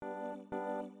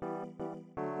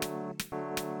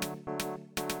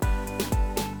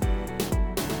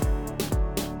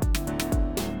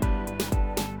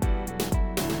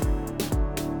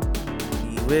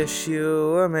wish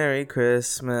you a Merry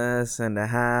Christmas and a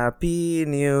Happy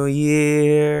New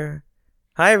Year.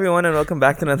 Hi, everyone, and welcome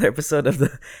back to another episode of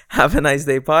the Have a Nice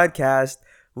Day podcast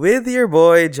with your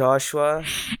boy Joshua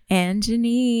and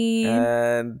Janine.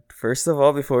 And first of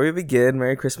all, before we begin,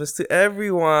 Merry Christmas to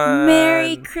everyone.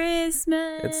 Merry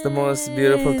Christmas. It's the most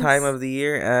beautiful time of the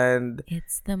year, and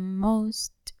it's the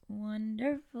most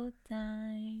wonderful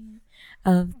time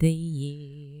of the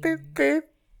year. Beep,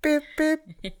 beep, beep,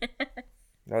 beep.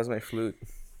 That was my flute.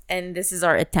 And this is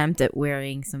our attempt at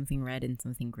wearing something red and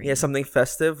something green. Yeah, something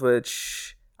festive,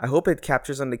 which I hope it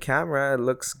captures on the camera. It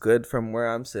looks good from where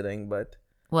I'm sitting, but...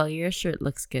 Well, your shirt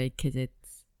looks good because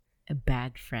it's a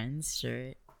Bad Friends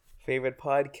shirt. Favorite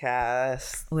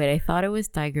podcast. Wait, I thought it was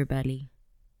Tiger Belly.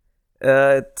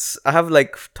 I have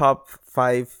like top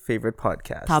 5 favorite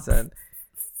podcasts. Top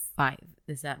 5.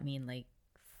 Does that mean like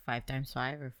 5 times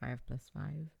 5 or 5 plus 5?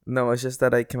 No, it's just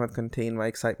that I cannot contain my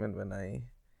excitement when I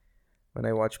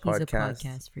watch podcasts. He's a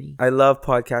podcast freak. I love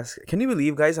podcasts. Can you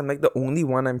believe, guys? I'm like the only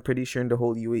one, I'm pretty sure, in the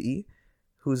whole UAE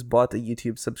who's bought a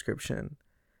YouTube subscription.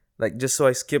 Like, just so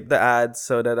I skip the ads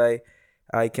so that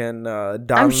I can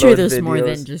download I'm sure there's videos. more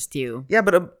than just you. Yeah,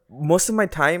 but most of my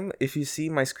time, if you see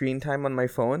my screen time on my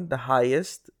phone, the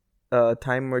highest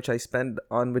time which I spend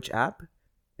on which app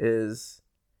is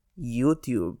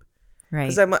YouTube. Right.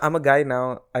 Because I'm a guy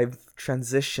now. I've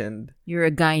transitioned. You're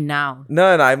a guy now.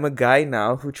 No, I'm a guy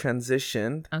now who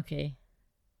transitioned. Okay.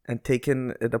 And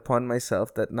taken it upon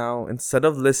myself that now, instead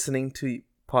of listening to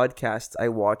podcasts, I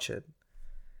watch it.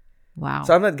 Wow.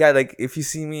 So I'm that guy, like, if you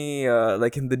see me,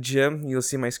 like, in the gym, you'll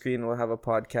see my screen will have a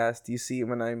podcast. You see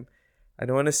when I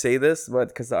don't want to say this, but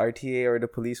because the RTA or the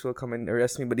police will come and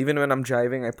arrest me. But even when I'm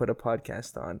driving, I put a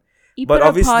podcast on. You but put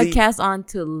obviously, a podcast on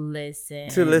to listen.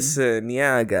 To listen,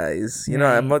 yeah, guys. You know,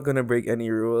 I'm not going to break any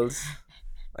rules.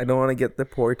 I don't want to get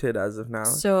deported as of now.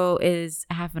 So is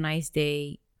Have a Nice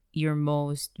Day your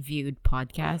most viewed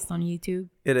podcast on YouTube?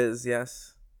 It is,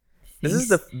 yes. This is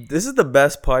the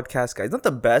best podcast, guys. Not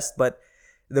the best, but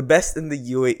the best in the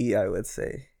UAE, I would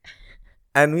say.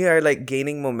 And we are like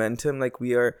gaining momentum. Like,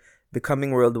 we are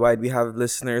becoming worldwide. We have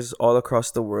listeners all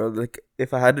across the world. Like,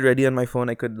 if I had it ready on my phone,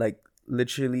 I could like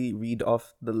literally read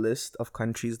off the list of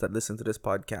countries that listen to this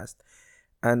podcast.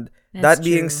 And that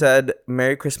being said,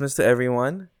 Merry Christmas to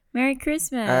everyone. Merry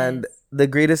Christmas. And the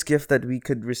greatest gift that we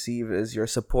could receive is your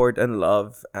support and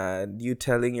love, and you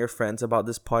telling your friends about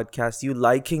this podcast, you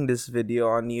liking this video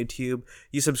on YouTube,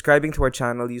 you subscribing to our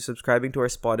channel, you subscribing to our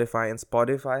Spotify. And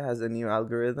Spotify has a new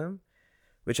algorithm,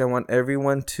 which I want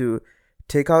everyone to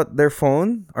take out their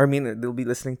phone. Or, I mean, they'll be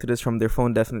listening to this from their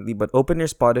phone definitely, but open your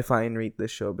Spotify and rate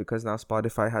this show, because now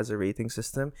Spotify has a rating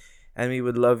system, and we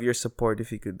would love your support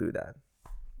if you could do that.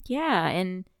 Yeah,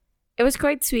 and it was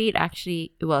quite sweet,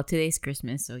 actually. Well, today's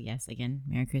Christmas, so yes, again,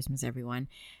 Merry Christmas, everyone.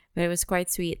 But it was quite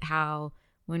sweet how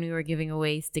when we were giving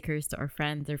away stickers to our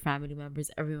friends or family members,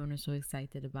 everyone was so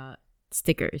excited about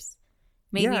stickers.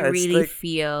 Made me really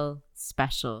feel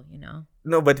special, you know?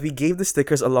 No, but we gave the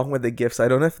stickers along with the gifts. I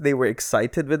don't know if they were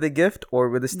excited with the gift or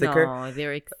with the sticker. No, they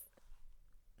were...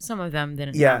 Some of them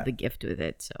didn't have the gift with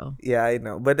it, so... Yeah, I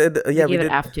know. But we gave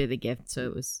it after the gift, so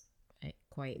it was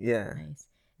quite nice.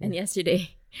 And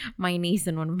yesterday, my niece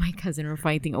and one of my cousins were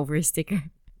fighting over a sticker.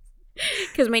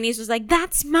 Because my niece was like,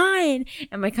 that's mine.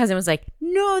 And my cousin was like,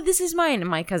 no, this is mine. And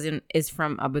my cousin is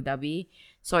from Abu Dhabi.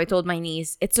 So I told my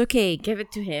niece, it's okay, give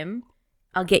it to him.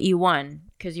 I'll get you one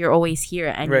because you're always here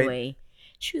anyway. Right.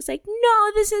 She was like,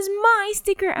 no, this is my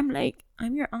sticker. I'm like,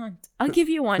 I'm your aunt. I'll give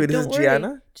you one. Don't worry.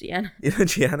 Gianna? Gianna. You know,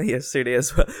 Gianna yesterday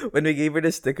as well. When we gave her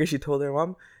the sticker, she told her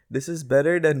mom, this is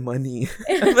better than money.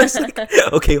 I was like,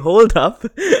 okay, hold up.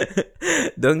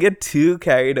 Don't get too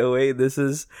carried away.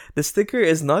 The sticker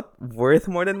is not worth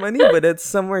more than money, but it's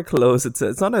somewhere close.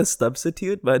 It's not a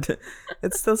substitute, but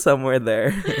it's still somewhere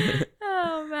there.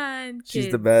 Oh man,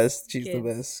 she's the best. She's kids. The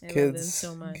best. I Kids, love them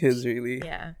so much. Kids, really.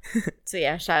 Yeah. So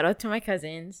yeah, shout out to my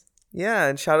cousins. Yeah,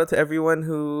 and shout out to everyone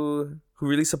who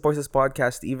really supports this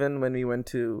podcast. Even when we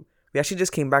actually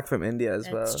just came back from India as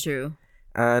well. That's true.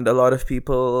 And a lot of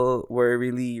people were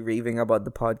really raving about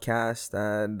the podcast,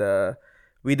 and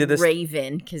we did this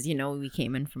raving because we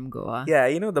came in from Goa. Yeah,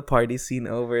 the party scene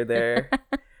over there.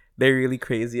 They're really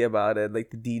crazy about it.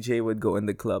 Like, the DJ would go in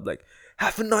the club like,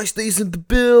 "Have a nice day's in the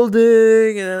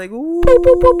building," and they're like, "Ooh, boo,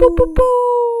 boo, boo, boo, boo,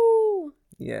 boo."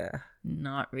 Yeah.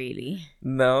 Not really.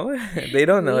 No, they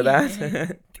don't know that.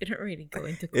 They don't really go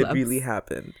into clubs. It really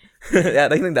happened. Yeah,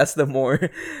 I think that's the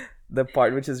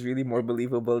part which is really more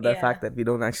believable, the fact that we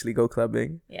don't actually go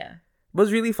clubbing. Yeah. It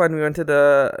was really fun.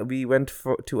 We went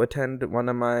to attend one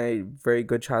of my very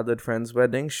good childhood friends'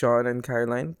 wedding, Sean and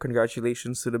Caroline.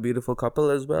 Congratulations to the beautiful couple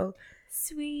as well.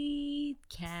 Sweet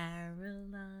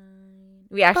Caroline.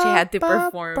 We actually had to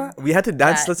perform. We had to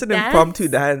dance. That's an impromptu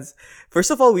dance.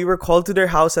 First of all, we were called to their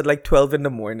house at like 12 in the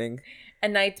morning. A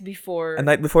night before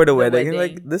the wedding. And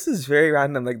like, this is very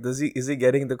random. Like, is he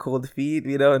getting the cold feet?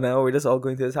 We don't know. We're just all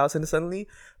going to his house. And suddenly,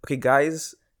 okay,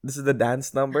 guys, this is the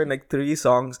dance number. And like 3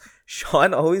 songs.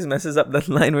 Sean always messes up that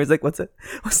line where it's like, what's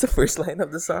the first line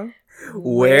of the song?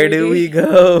 Where do we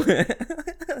go?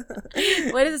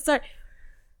 Where does it start?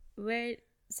 Where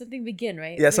something begin,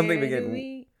 right? Yeah, something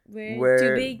begin. Where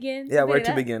to begin? Yeah, where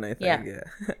to begin, I think. Yeah.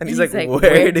 And he's like,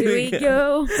 where do we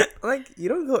go? Like, you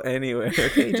don't go anywhere,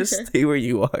 okay? Just stay where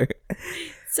you are.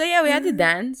 So yeah, we had to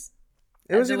dance.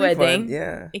 It was really fun.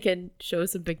 Yeah. You can show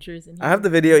some pictures in here. I have the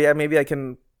video. Yeah, maybe I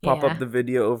can pop up the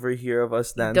video over here of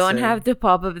us dancing. Don't have to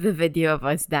pop up the video of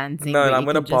us dancing. No, I'm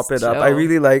gonna pop it up. I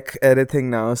really like editing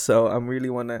now, so I really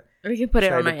wanna. We can put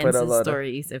it on our Insta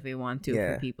stories if we want to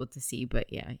for people to see.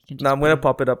 But yeah, you can. I'm gonna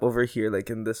pop it up over here, like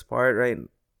in this part right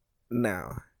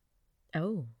now.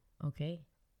 Oh, okay,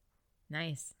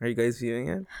 nice. Are you guys viewing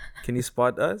it? Can you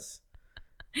spot us?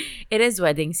 It is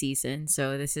wedding season,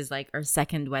 so this is like our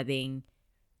second wedding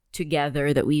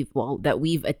together that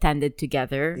we've attended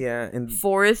together. Yeah, and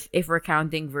 4th if we're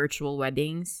counting virtual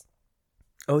weddings.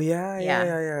 Oh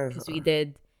yeah. Because we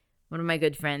did one of my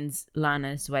good friends,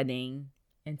 Lana's wedding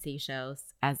in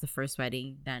Seychelles as the first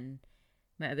wedding. Then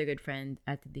my other good friend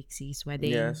at the Dixie's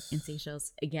wedding in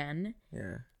Seychelles again.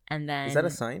 Yeah. And then is that a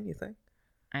sign? You think?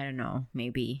 I don't know.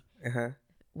 Maybe. Uh-huh.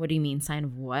 What do you mean? Sign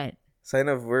of what? Sign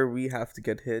of where we have to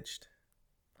get hitched.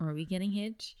 Are we getting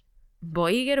hitched?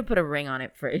 Boy, you gotta put a ring on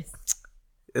it first.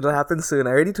 It'll happen soon.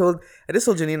 I just told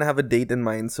Janine I have a date in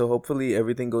mind, so hopefully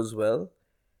everything goes well.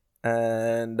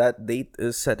 And that date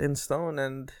is set in stone,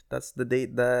 and that's the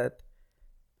date that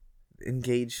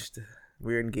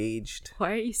we're engaged.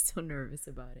 Why are you so nervous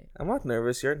about it? I'm not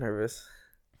nervous. You're nervous.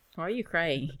 Why are you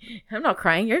crying? I'm not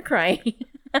crying. You're crying.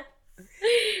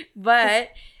 But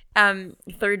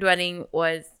third wedding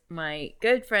was my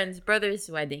good friend's brother's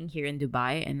wedding here in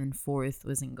Dubai, and then 4th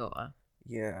was in Goa.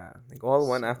 Yeah, like all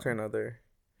one after another.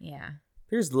 Yeah.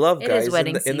 There's love, guys.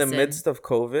 In the midst of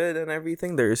COVID and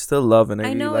everything, there is still love, and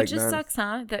I know it just sucks,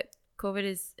 huh? That COVID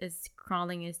is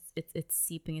crawling, it's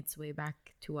seeping its way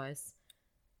back to us,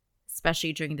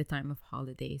 especially during the time of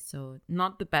holidays. So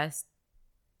not the best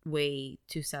way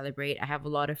to celebrate. I have a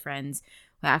lot of friends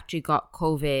who actually got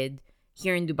COVID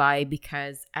here in Dubai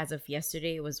because as of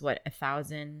yesterday it was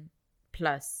 1,000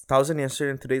 plus. 1,000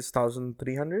 yesterday and today's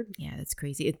 1,300. Yeah, that's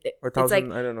crazy. Or 1,000, it's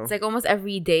like, I don't know. It's like almost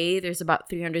every day there's about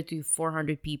 300 to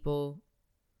 400 people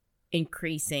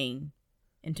increasing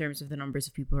in terms of the numbers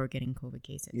of people who are getting COVID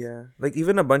cases. Yeah, like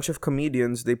even a bunch of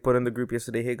comedians, they put in the group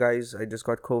yesterday, hey guys, I just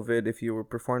got COVID. If you were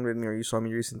performing with me or you saw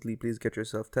me recently, please get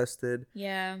yourself tested.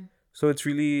 Yeah. So it's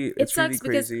really really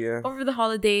crazy. Yeah. Over the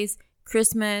holidays,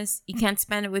 Christmas, you can't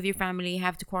spend it with your family. You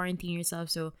have to quarantine yourself.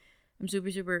 So I'm super,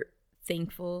 super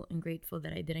thankful and grateful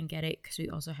that I didn't get it because we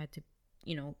also had to,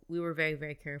 we were very,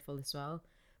 very careful as well.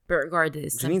 But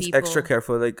regardless, Janine's extra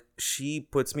careful. Like, she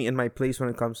puts me in my place when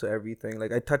it comes to everything.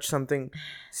 Like, I touch something,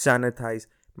 sanitize.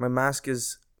 My mask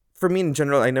is, for me in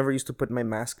general, I never used to put my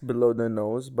mask below the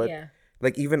nose. But,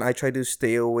 like, even I try to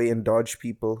stay away and dodge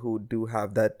people who do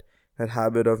have that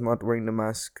habit of not wearing the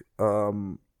mask,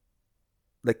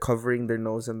 like covering their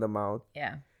nose and the mouth.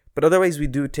 Yeah. But otherwise, we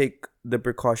do take the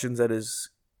precautions that is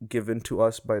given to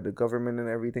us by the government and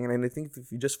everything. And I think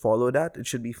if you just follow that, it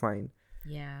should be fine.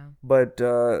 Yeah. But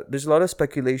there's a lot of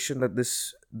speculation that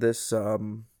this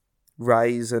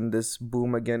rise and this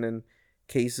boom again in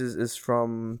cases is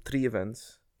from 3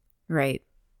 events. Right.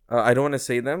 I don't want to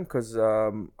say them because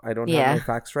I don't have my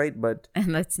facts right, but and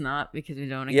let's not because we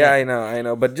don't want to get I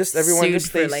know, but just everyone sued just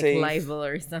stay for, like, safe. libel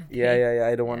or something. Yeah.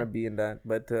 I don't want to be in that,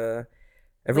 but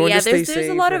everyone just stay safe. There's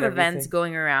a lot of events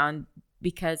going around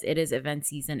because it is event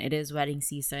season. It is wedding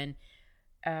season.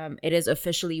 It is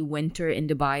officially winter in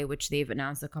Dubai, which they've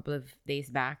announced a couple of days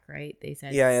back, right? They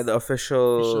said the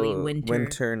officially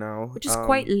winter now, which is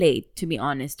quite late, to be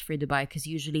honest, for Dubai, because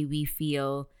usually we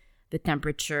feel the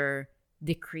temperature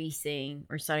decreasing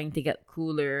or starting to get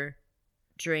cooler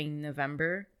during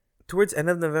November. Towards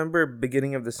end of November,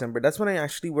 beginning of December. That's when I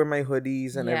actually wear my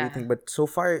hoodies and everything. But so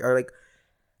far,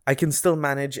 I can still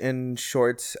manage in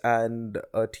shorts and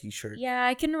a t-shirt. Yeah,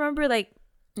 I can remember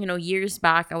years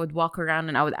back, I would walk around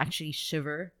and I would actually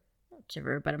shiver. Not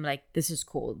shiver, but I'm like, this is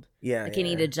cold. Yeah. I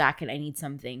need a jacket. I need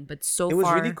something. But it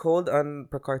was really cold on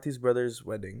Prakarti's brother's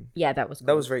wedding. Yeah, that was cold.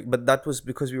 That was right. But that was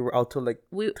because we were out till 3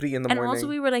 in the morning. And also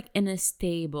we were in a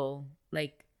stable.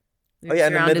 We were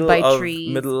surrounded surrounded by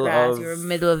trees, grass. We were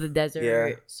middle of the desert.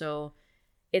 Yeah. So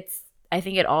I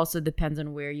think it also depends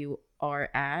on where you are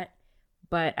at.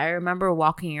 But I remember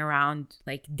walking around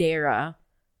like Dara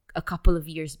a couple of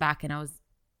years back, and I was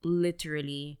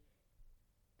literally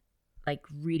like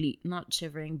really not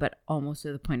shivering, but almost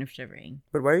to the point of shivering.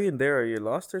 But why are you in there? Are you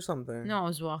lost or something? No, I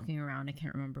was walking around. I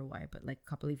can't remember why, but like a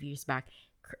couple of years back,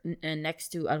 next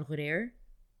to Al Ghurair,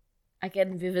 I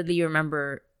can vividly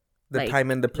remember the time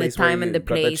and the place. The time and the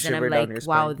place, and I'm like,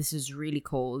 wow, spine. this is really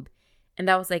cold. And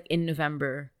that was like in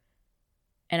November,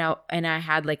 and I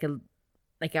had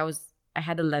I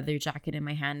had a leather jacket in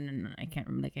my hand, and I can't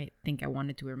remember. Like, I think I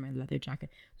wanted to wear my leather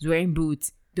jacket. I was wearing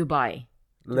boots. Dubai.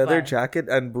 Leather jacket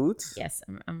and boots? Yes,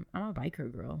 I'm a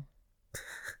biker girl.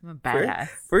 I'm a badass.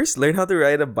 First, learn how to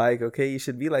ride a bike, okay? You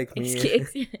should be like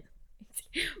me.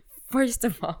 First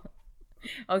of all.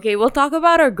 Okay, we'll talk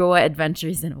about our Goa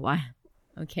adventures in a while.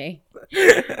 Okay?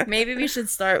 Maybe we should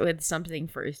start with something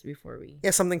first before we...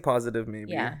 Yeah, something positive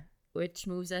maybe. Yeah, which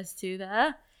moves us to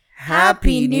the...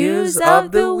 Happy News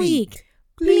of the Week.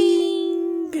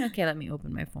 Bling! Okay, let me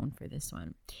open my phone for this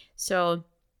one. So...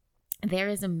 there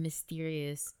is a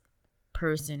mysterious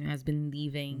person who has been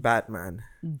leaving Batman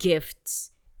gifts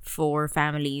for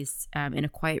families in a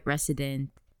quite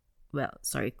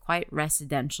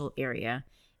residential area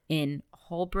in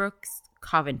Holbrooks,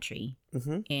 Coventry,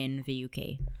 in the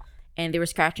UK. And they were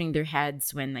scratching their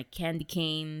heads when like candy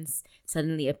canes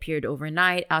suddenly appeared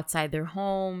overnight outside their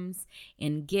homes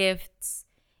in gifts,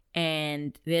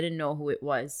 and they didn't know who it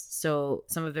was. So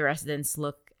some of the residents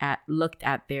looked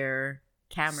at their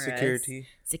cameras,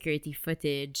 security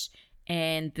footage,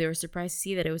 and they were surprised to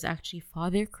see that it was actually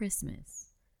Father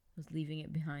Christmas was leaving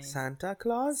it behind. Santa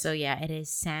Claus? So yeah, it is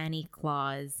Santa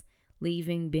Claus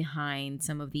leaving behind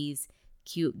some of these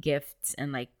cute gifts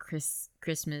and like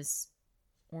Christmas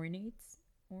ornates,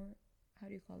 or how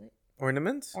do you call it?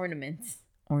 Ornaments.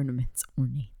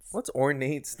 What's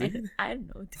ornates, dude? I don't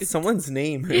know, dude. Someone's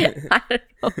name. I don't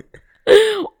know.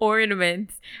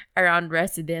 Ornaments around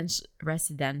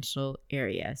residential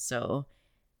area. So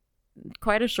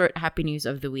quite a short happy news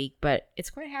of the week, but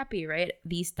it's quite happy, right?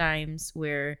 These times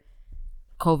where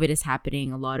COVID is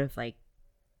happening, a lot of like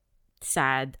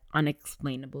sad,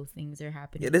 unexplainable things are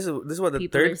happening. Yeah, this is what, the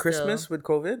People third Christmas with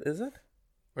COVID, is it?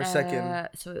 Or second?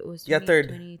 So it was third.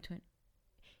 2020.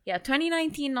 Yeah,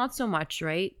 2019 not so much,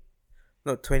 right?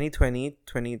 No, 2020,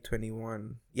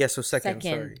 2021. Yeah, so second,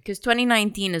 sorry. Because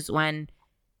 2019 is when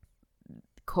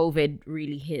COVID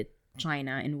really hit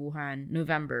China in Wuhan.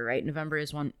 November, right? November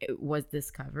is when it was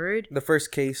discovered. The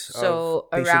first case so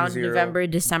of around zero. November,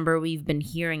 December, we've been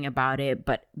hearing about it,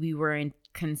 but we weren't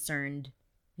concerned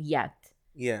yet.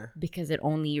 Yeah. Because it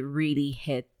only really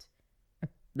hit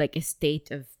like a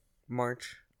state of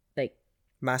March. Like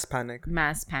mass panic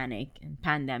and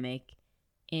pandemic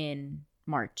in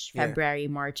February,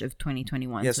 March of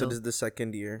 2021. Yeah, so this is the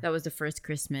second year. That was the first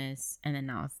Christmas, and then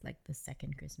now it's like the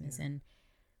second Christmas. Yeah. And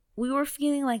we were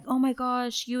feeling like, oh my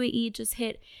gosh, UAE just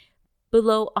hit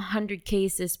below 100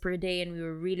 cases per day, and we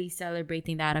were really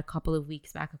celebrating that a couple of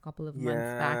months back,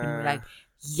 and we're like,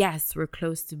 yes, we're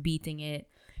close to beating it.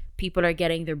 People are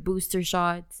getting their booster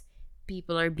shots.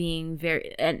 People are being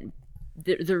and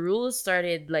the rules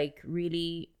started like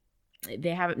really,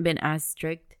 they haven't been as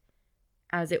strict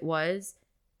as it was,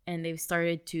 and they've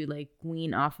started to like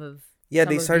wean off of. Yeah,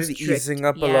 they started easing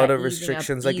up a lot of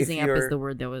restrictions. Like easing if you're, up is the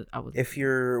word that was. If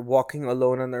you're walking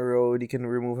alone on the road, you can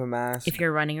remove a mask. If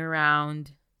you're running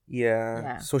around.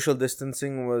 Yeah. Social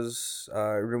distancing was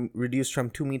reduced from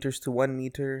 2 meters to 1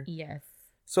 meter. Yes.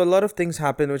 So a lot of things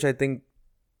happened, which I think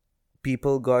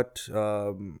people got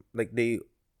like they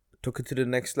took it to the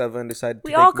next level and decided.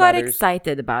 We all got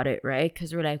excited about it, right?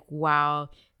 Because we're like, wow,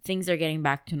 things are getting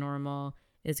back to normal.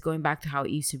 It's going back to how it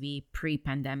used to be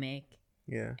pre-pandemic.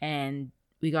 Yeah. And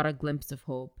we got a glimpse of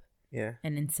hope. Yeah.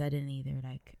 And then suddenly they're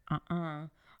like,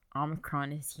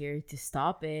 Omicron is here to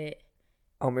stop it.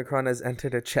 Omicron has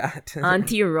entered the chat.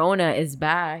 Auntie Rona is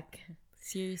back.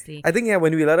 Seriously. I think,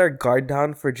 when we let our guard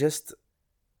down for just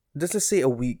let's say a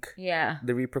week. Yeah.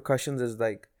 The repercussions is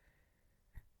like,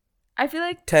 I feel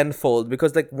like tenfold,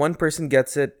 because like one person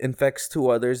gets it, infects 2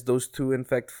 others, those 2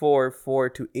 infect 4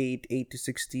 to 8, 8 to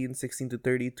 16, 16 to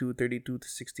 32, 32 to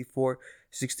 64,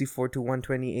 64 to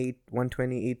 128,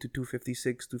 128 to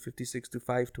 256, 256 to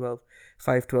 512,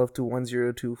 512 to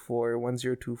 1024,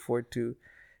 1024 to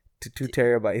 2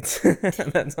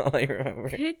 terabytes. That's all I remember.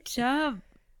 Good job.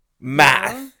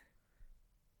 Math.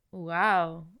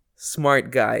 Wow.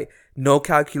 Smart guy. No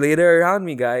calculator around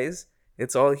me, guys.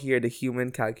 It's all here, the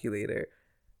human calculator.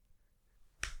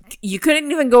 You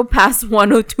couldn't even go past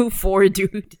 1024,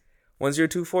 dude.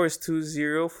 1024 is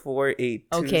 2048.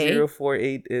 Okay.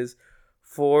 2048 is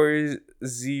 40.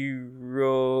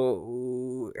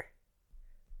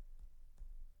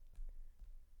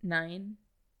 9.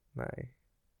 9.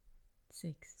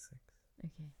 6.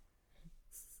 Okay.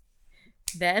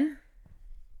 Then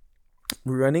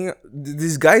we're running.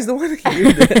 These guys don't want to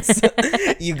hear this.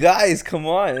 You guys, come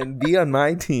on, be on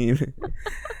my team.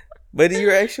 But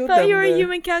you're actually. I thought you were a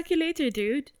human calculator,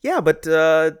 dude. Yeah, but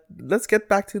let's get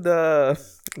back to the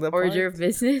order of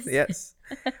business. Yes.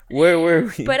 Where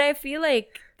were we? But I feel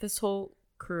like this whole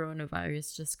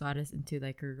coronavirus just got us into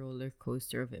like a roller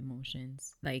coaster of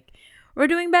emotions. Like, we're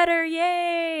doing better,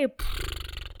 yay!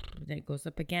 Then it goes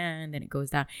up again, then it goes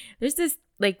down. There's this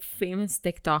like famous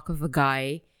TikTok of a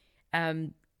guy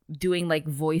doing like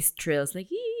voice trills, like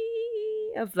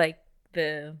of like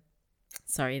the,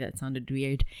 sorry, that sounded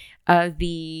weird,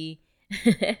 the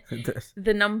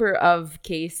the number of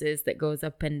cases that goes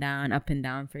up and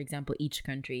down, for example, each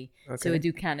country. Okay. So we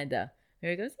do Canada,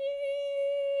 there it goes.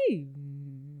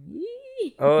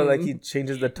 Oh, like he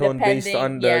changes the tone based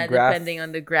on the graph. Depending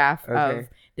on the graph of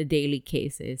the daily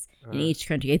cases in each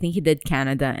country. I think he did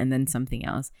Canada and then something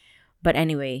else. But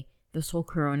anyway, this whole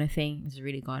corona thing has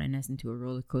really gotten us into a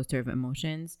roller coaster of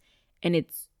emotions, and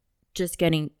it's just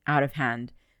getting out of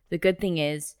hand. The good thing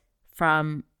is,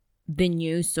 from the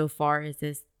news so far, is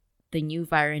this: the new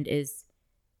variant is,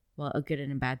 well, a good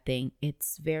and a bad thing.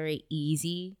 It's very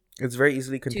easy. It's very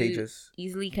easily contagious.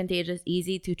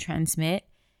 Easy to transmit.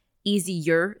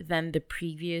 Easier than the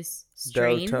previous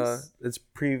strains. Delta, its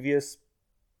previous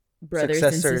brothers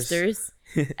successors.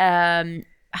 And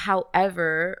sisters.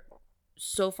 However,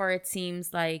 so far it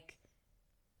seems like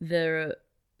the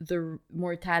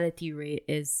mortality rate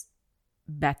is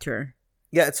better.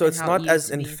 Yeah, so it's not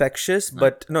as infectious,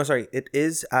 but no, sorry, it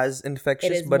is as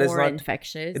infectious, but it's not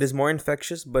infectious. It is more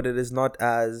infectious, but it is not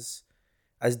as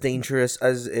dangerous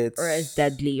as it's, or as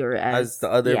deadly, or as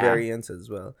the other variants as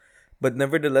well. But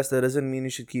nevertheless, that doesn't mean you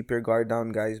should keep your guard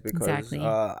down, guys, because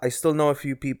I still know a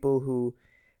few people who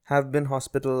have been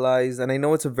hospitalized, and I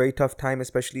know it's a very tough time,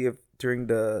 especially during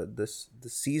the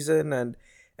season, and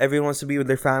everyone wants to be with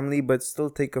their family, but still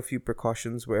take a few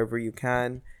precautions wherever you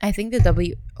can. I think the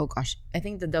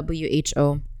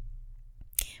WHO,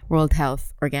 World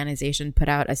Health Organization, put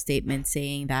out a statement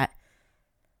saying that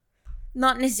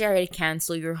not necessarily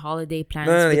cancel your holiday plans,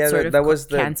 cancel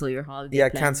your holiday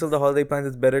plans. Cancel the holiday plans.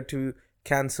 It's better to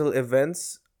cancel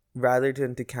events rather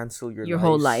than to cancel your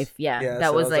whole life. Yeah,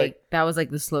 that was like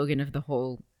the slogan of the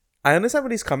whole. I understand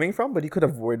where he's coming from, but he could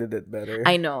have worded it better.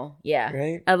 I know, yeah.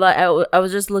 Right? I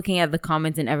was just looking at the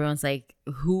comments, and everyone's like,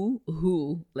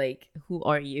 who? Like, who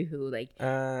are you? Who? Like,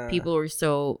 people were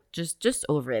so just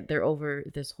over it. They're over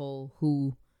this whole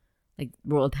WHO, like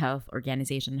World Health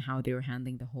Organization, how they were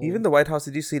handling the whole. Even the White House,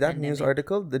 did you see that pandemic. News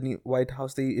article? The new White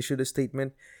House, they issued a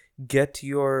statement: get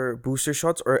your booster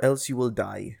shots or else you will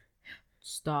die.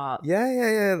 Stop.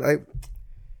 Yeah.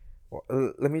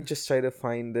 Let me just try to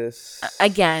find this.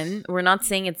 Again, we're not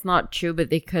saying it's not true, but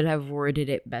they could have worded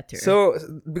it better. So,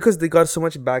 because they got so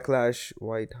much backlash,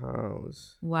 White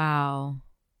House. Wow.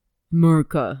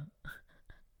 Merca.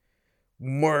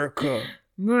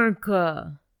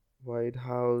 White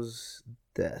House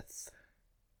death.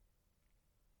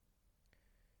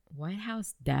 White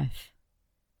House death.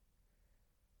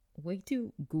 Wait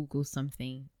to Google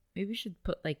something. Maybe we should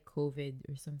put like COVID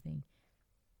or something.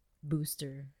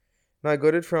 Booster. No, I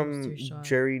got it from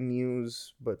Jerry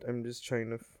News, but I'm just trying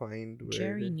to find where.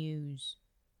 Jerry News.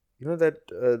 You know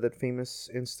that famous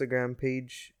Instagram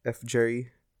page, F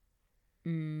Jerry?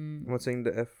 I'm not saying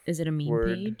the F. Is it a meme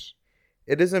word. Page?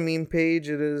 It is a meme page.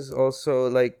 It is also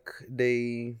like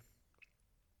they.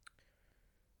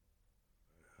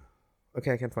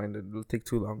 Okay, I can't find it. It'll take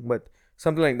too long, but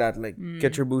something like that. Like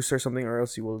get your booster or something, or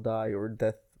else you will die, or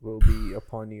death will be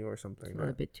upon you, or something. A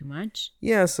little bit too much.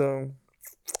 Yeah. So.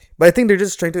 But I think they're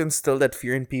just trying to instill that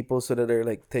fear in people so that they're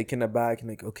like taken aback and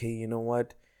like, okay, you know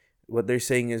what they're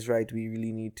saying is right. We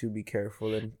really need to be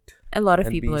careful and a lot of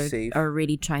people are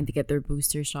really trying to get their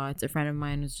booster shots. A friend of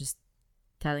mine was just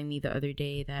telling me the other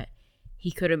day that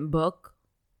he couldn't book.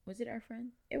 Was it our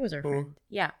friend? It was our friend.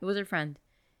 Yeah, it was our friend.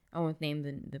 I won't name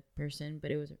the person,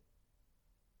 but it was.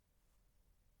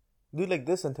 Do like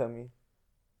this and tell me.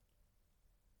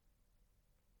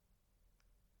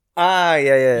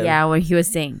 Yeah. Yeah, where he was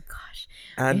saying, gosh.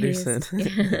 Anderson.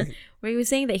 Where he was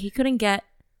saying that he couldn't get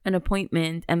an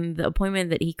appointment, and the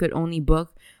appointment that he could only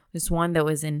book was one that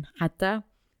was in Hatta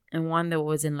and one that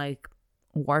was in like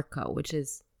Warka, which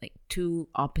is like two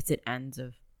opposite ends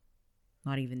of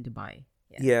not even Dubai.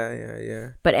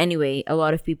 Yeah. But anyway, a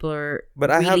lot of people are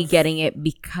getting it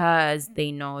because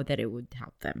they know that it would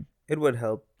help them. It would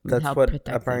help. That's what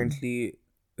apparently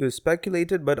is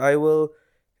speculated, but I will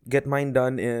get mine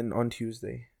done on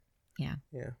Tuesday. Yeah.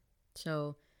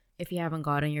 So if you haven't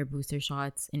gotten your booster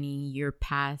shots and you're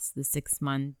past the 6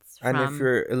 months and if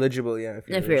you're eligible, if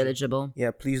you're eligible, yeah,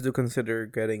 please do consider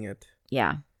getting it.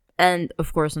 Yeah. And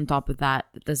of course, on top of that,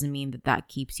 that doesn't mean that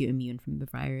keeps you immune from the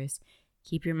virus.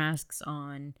 Keep your masks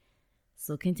on.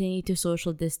 Still continue to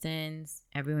social distance.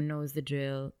 Everyone knows the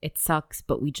drill. It sucks,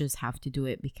 but we just have to do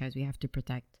it because we have to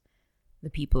protect the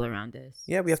people around us.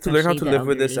 Yeah, we have to learn how to live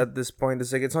with this at this point.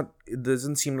 It's like it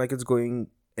doesn't seem like it's going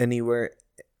anywhere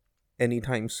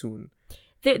anytime soon.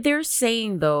 They're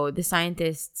saying, though, the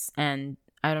scientists, and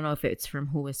I don't know if it's from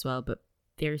WHO as well, but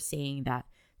they're saying that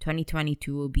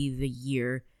 2022 will be the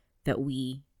year that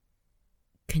we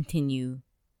continue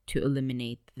to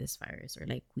eliminate this virus, or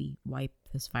like we wipe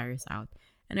this virus out.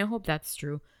 And I hope that's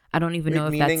true. I don't even know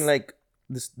if that's... Meaning like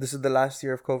this is the last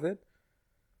year of COVID?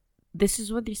 This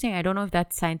is what they're saying. I don't know if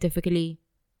that's scientifically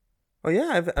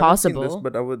I've possible. Seen this,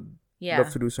 but I would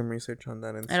love to do some research on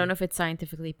that. I don't know if it's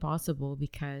scientifically possible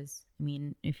because, I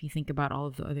mean, if you think about all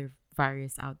of the other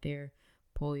viruses out there,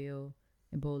 polio,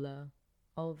 Ebola,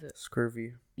 all of the...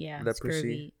 Scurvy. Yeah, leprosy.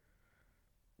 Scurvy.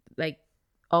 Like,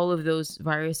 all of those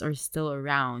viruses are still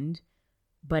around,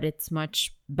 but it's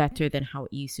much better than how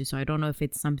it used to. So I don't know if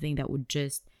it's something that would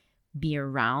just be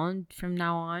around from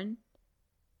now on,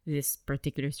 this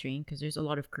particular strain, because there's a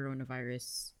lot of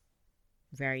coronavirus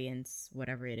variants,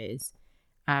 whatever it is.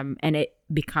 And it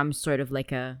becomes sort of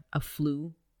like a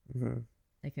flu,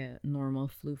 like a normal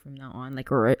flu from now on, like,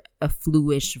 or a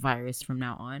flu-ish virus from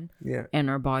now on. Yeah. And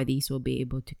our bodies will be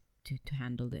able to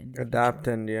handle it. Adapt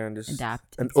future. and just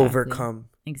adapt and overcome.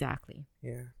 Exactly.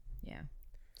 Yeah. Yeah.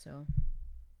 So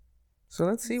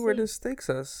let's see where this takes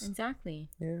us. Exactly.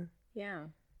 Yeah. Yeah.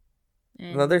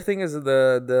 And another thing is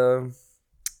the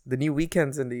new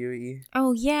weekends in the UAE.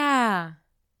 Oh yeah.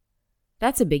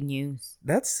 That's a big news.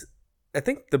 That's, I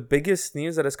think, the biggest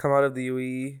news that has come out of the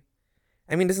UAE.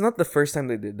 I mean, this is not the first time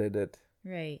they did it.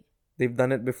 Right. They've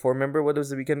done it before. Remember what was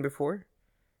the weekend before?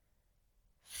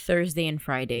 Thursday and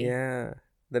Friday. Yeah.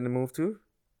 Then it moved to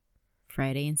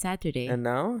Friday and Saturday. And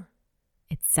now?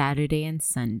 It's Saturday and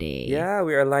Sunday. Yeah,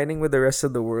 we are aligning with the rest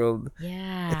of the world.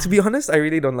 Yeah. To be honest, I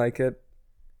really don't like it.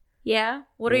 Yeah?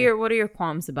 What are your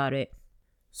qualms about it?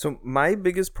 So my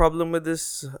biggest problem with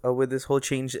this whole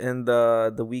change in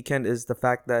the weekend is the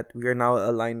fact that we are now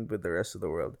aligned with the rest of the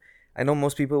world. I know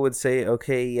most people would say,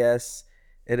 okay, yes,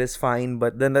 it is fine,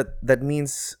 but then that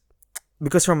means,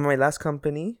 because from my last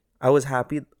company, I was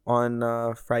happy on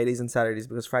Fridays and Saturdays,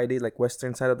 because Friday, like,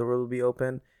 western side of the world would be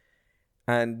open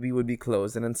and we would be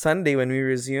closed, and then Sunday when we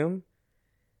resume,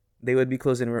 they would be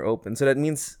closed and we're open. So that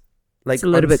means, like, it's a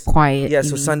little bit quiet. Yeah,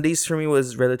 so Sundays for me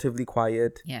was relatively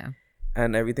quiet. Yeah.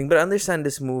 And everything, but I understand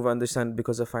this move. I understand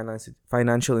because of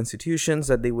financial institutions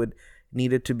that they would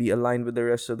need it to be aligned with the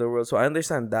rest of the world. So I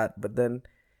understand that, but then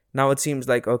now it seems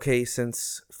like, okay,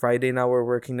 since Friday now we're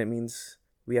working, that means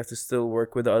we have to still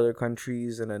work with the other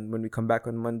countries, and then when we come back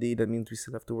on Monday, that means we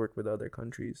still have to work with other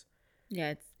countries.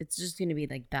 Yeah, it's just gonna be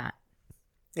like that.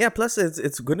 Yeah, plus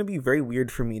it's gonna be very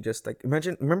weird for me. Just like,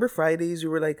 remember Fridays, we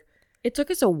were like, it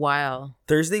took us a while.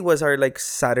 Thursday was our like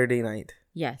Saturday night.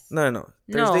 Yes. No.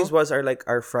 Thursdays was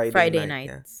our Friday night.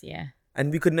 nights. Yeah.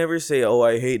 And we could never say, "Oh,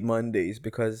 I hate Mondays,"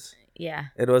 because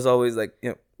it was always like,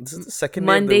 this is the second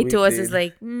Monday day to us dude. is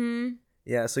like,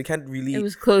 yeah. So you can't really. It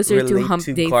was closer to hump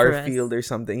day Garfield for us. or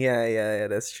something. Yeah.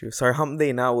 That's true. So our hump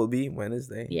day now will be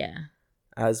Wednesday. Yeah.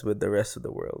 As with the rest of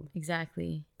the world.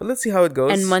 Exactly. But let's see how it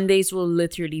goes. And Mondays will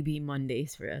literally be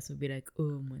Mondays for us. We'll be like,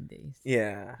 oh, Mondays.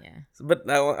 Yeah. Yeah. But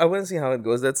I want to see how it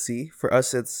goes. Let's see. For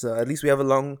us, it's at least we have a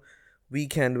long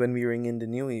weekend when we ring in the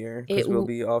new year, because we'll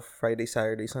be off Friday,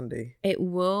 Saturday, Sunday. It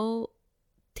will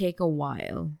take a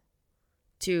while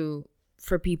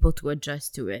for people to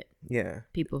adjust to it. Yeah.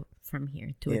 People from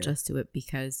here to adjust to it,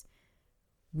 because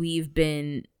we've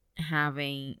been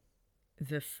having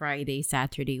the Friday,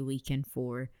 Saturday weekend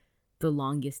for the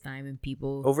longest time, and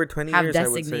people over 20 have years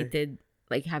designated,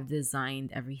 like, have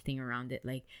designed everything around it,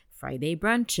 like Friday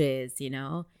brunches, you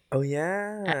know. Oh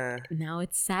yeah. Now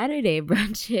it's Saturday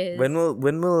brunches.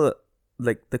 When will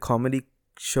like the comedy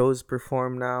shows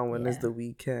perform now? When is the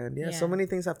weekend? Yeah, so many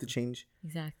things have to change.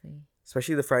 Exactly.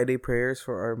 Especially the Friday prayers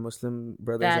for our Muslim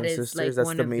brothers and sisters. Like,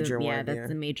 that's the major one. Yeah, that's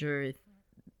the major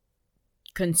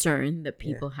concern that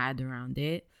people had around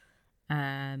it.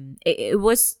 It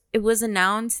was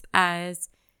announced as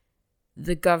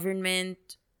the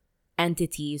government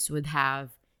entities would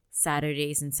have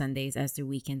Saturdays and Sundays as their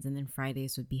weekends, and then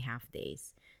Fridays would be half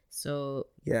days. So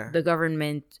the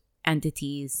government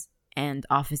entities and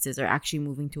offices are actually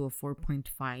moving to a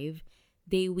 4.5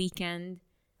 day weekend.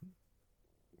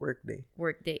 Work day.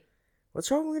 What's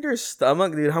wrong with your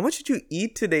stomach, dude? How much did you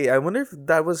eat today? I wonder if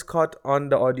that was caught on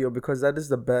the audio because that is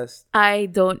the best. I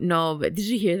don't know, but did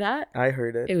you hear that? I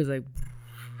heard it. It was like...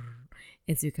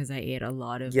 It's because I ate a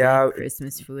lot of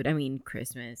Christmas food. I mean,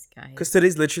 Christmas, guys. Because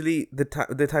today's literally the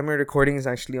time we're recording is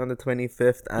actually on the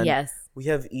 25th, and yes, we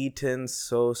have eaten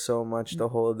so much the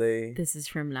whole day. This is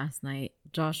from last night.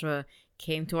 Joshua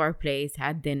came to our place,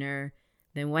 had dinner,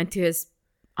 then went to his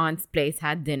aunt's place,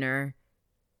 had dinner.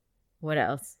 What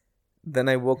else? Then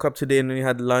I woke up today and we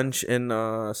had lunch in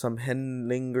some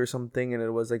Henling or something, and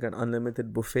it was like an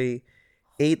unlimited buffet.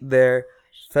 Ate there,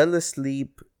 fell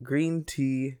asleep, green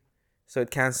tea. So it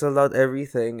canceled out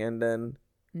everything, and then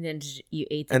you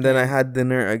ate. And then I had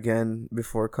dinner again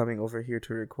before coming over here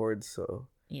to record. So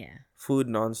yeah, food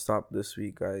nonstop this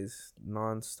week, guys.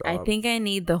 Nonstop. I think I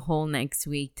need the whole next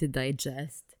week to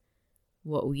digest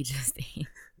what we just ate.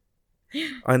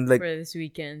 On like for this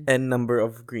weekend, n number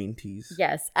of green teas.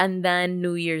 Yes, and then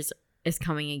New Year's is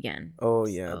coming again. Oh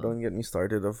yeah, so. Don't get me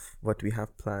started of what we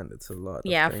have planned. It's a lot.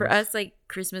 Yeah, for us, like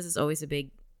Christmas is always a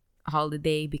big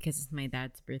holiday because it's my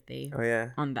dad's birthday. Oh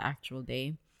yeah, on the actual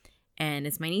day, and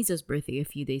it's my niece's birthday a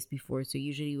few days before, so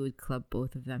usually we would club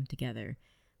both of them together.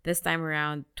 This time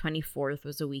around, 24th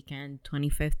was a weekend,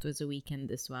 25th was a weekend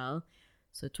as well.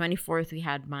 So 24th we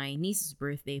had my niece's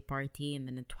birthday party, and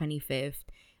then the 25th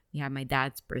we had my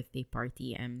dad's birthday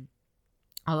party, and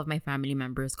all of my family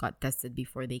members got tested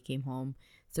before they came home.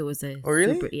 So it was a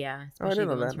really? especially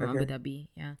the ones from Abu Dhabi,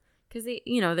 because they,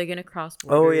 they're gonna cross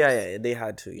borders. Oh yeah, they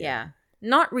had to. Yeah,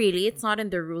 not really. It's not in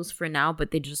the rules for now,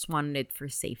 but they just wanted it for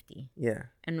safety. Yeah,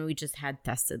 and we just had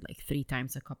tested like 3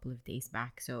 times a couple of days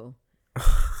back, so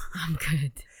I'm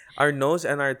good. Our nose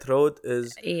and our throat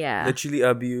is literally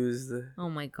abused. Oh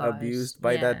my god, abused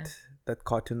by that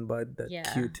cotton bud, that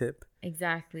Q-tip.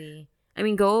 Exactly. I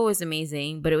mean, Goa was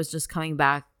amazing, but it was just coming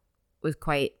back was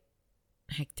quite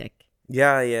hectic.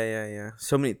 Yeah.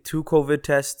 So many 2 COVID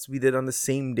tests we did on the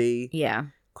same day. Yeah.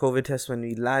 COVID test when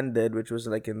we landed, which was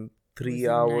like in 3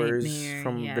 hours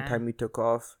from the time we took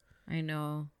off. I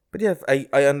know. But yeah,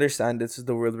 I understand this is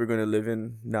the world we're going to live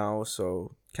in now,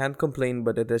 so can't complain,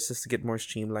 but it is just to get more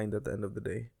streamlined at the end of the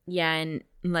day. Yeah, and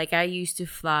like I used to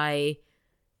fly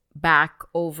back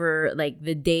over like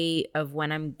the day of when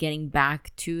I'm getting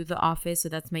back to the office, so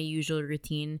that's my usual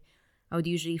routine. I would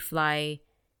usually fly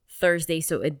Thursday,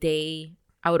 so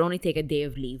I would only take a day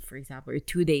of leave, for example, or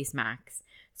 2 days max.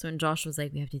 So when Josh was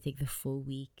like, we have to take the full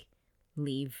week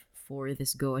leave for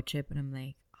this Goa trip, and I'm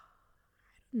like,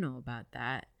 I don't know about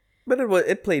that. But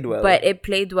it played well. But it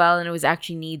played well, and it was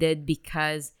actually needed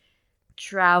because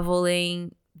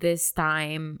traveling this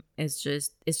time it's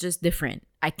just different.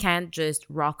 I can't just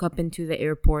rock up into the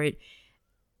airport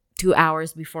 2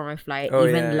 hours before my flight,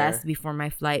 less before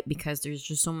my flight, because there's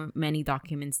just so many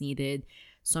documents needed,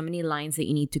 so many lines that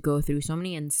you need to go through, so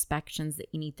many inspections that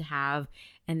you need to have,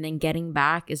 and then getting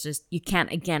back is just, you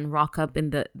can't again rock up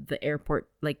in the airport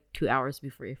like 2 hours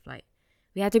before your flight.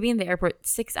 We had to be in the airport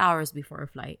 6 hours before our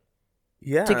flight.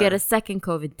 Yeah. To get a second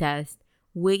COVID test,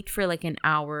 wait for like an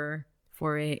hour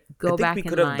for it, go back in line. I think we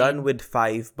could have done with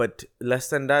 5, but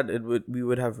less than that, we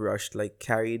would have rushed, like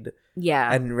carried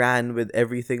and ran with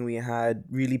everything we had,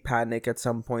 really panic at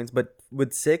some points. But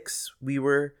with 6, we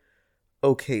were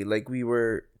okay. Like we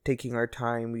were taking our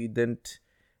time. We didn't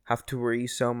have to worry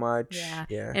so much.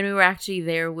 Yeah. And we were actually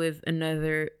there with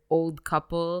another old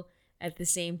couple at the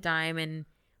same time. And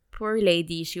poor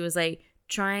lady, she was like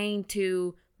trying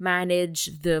to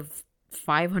manage the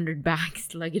 500 bags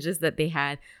luggages that they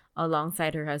had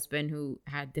alongside her husband, who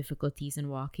had difficulties in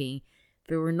walking.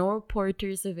 There were no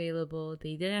porters available.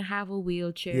 They didn't have a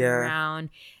wheelchair around,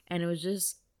 and it was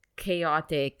just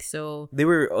chaotic. So they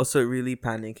were also really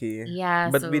panicky.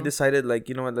 Yeah. But we decided, like,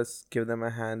 you know what, let's give them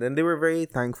a hand, and they were very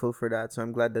thankful for that. So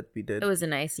I'm glad that we did. It was a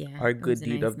nice, our good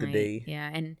deed of the day. Yeah,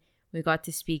 and we got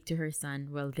to speak to her son.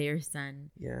 Well, their son.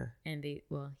 Yeah. And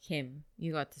him.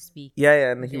 You got to speak.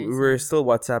 Yeah, and we were still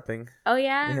WhatsApping. Oh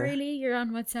yeah, really? You're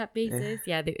on WhatsApp basis?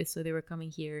 Yeah. So they were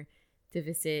coming here to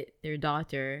visit their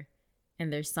daughter,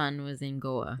 and their son was in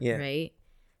Goa. Yeah. Right.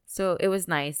 So it was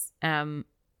nice.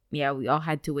 Yeah, we all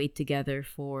had to wait together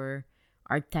for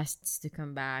our tests to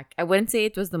come back. I wouldn't say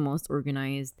it was the most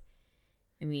organized.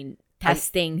 I mean,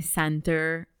 testing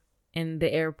center in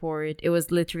the airport. It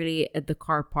was literally at the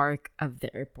car park of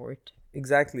the airport.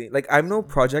 Exactly. Like, I'm no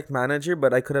project manager,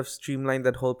 but I could have streamlined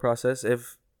that whole process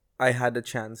if I had a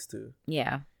chance to.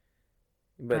 Yeah.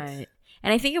 But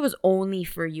and I think it was only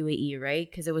for UAE, right?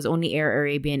 Because it was only Air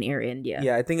Arabia and Air India.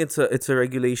 Yeah, I think it's a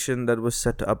regulation that was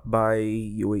set up by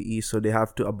UAE, so they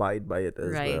have to abide by it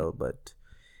as well. But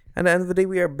at the end of the day,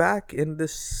 we are back in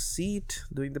this seat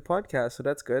doing the podcast, so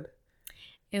that's good.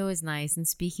 It was nice. And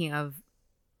speaking of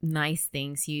nice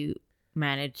things, you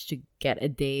managed to get a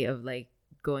day of like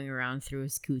going around through a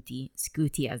scooty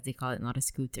as they call it, not a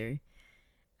scooter.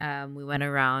 We went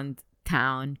around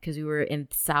town because we were in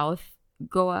South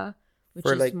Goa, which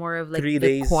is like more of like the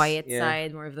days, quiet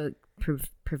side, more of the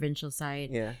provincial side.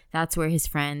 Yeah, that's where his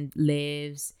friend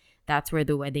lives. That's where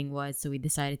the wedding was. So we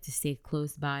decided to stay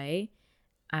close by.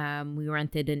 We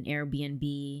rented an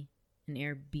Airbnb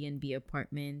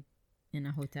apartment in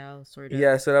a hotel, sort of.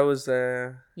 Yeah, so that was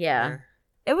yeah.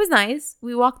 It was nice.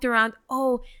 We walked around.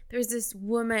 Oh, there's this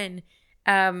woman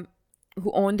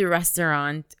who owned a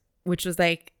restaurant, which was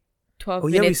like 12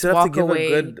 minutes we still walk have to give away. A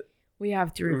good we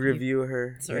have to review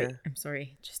her. Sorry. Yeah. I'm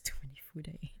sorry. Just too many food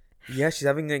I ate. Yeah, she's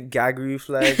having a gag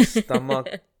reflex, stomach.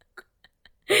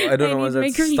 I don't know, was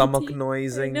that stomach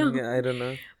noising? I don't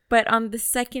know. But on the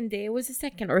second day, it was the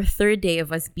second or third day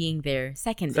of us being there.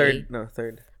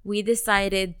 Third. We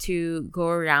decided to go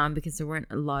around because there weren't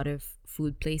a lot of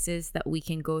food places that we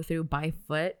can go through by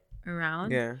foot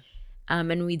around. Yeah.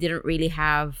 And we didn't really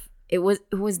have. It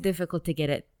was difficult to get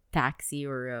a taxi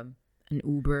or an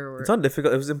Uber. It's not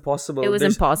difficult. It was impossible.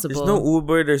 There's no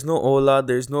Uber. There's no Ola.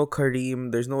 There's no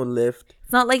Careem. There's no Lyft.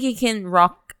 It's not like you can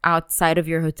rock outside of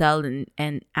your hotel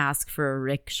and ask for a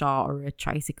rickshaw or a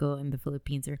tricycle in the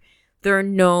Philippines. There are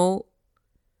no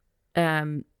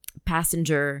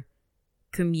passenger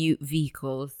commute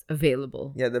vehicles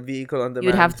available. Yeah, the vehicle on demand.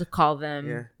 You'd have to call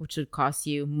them, which would cost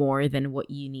you more than what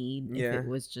you need if it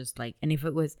was just like, and if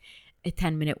it was a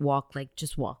 10-minute walk, like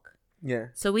just walk. Yeah.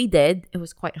 So we did. It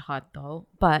was quite hot though,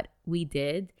 but we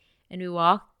did. And we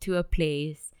walked to a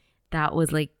place that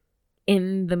was like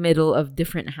in the middle of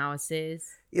different houses.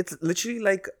 It's literally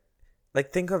like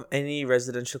think of any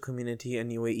residential community in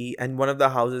UAE, and one of the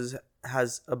houses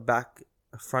has a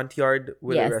front yard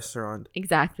with a restaurant.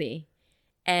 Exactly.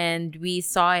 And we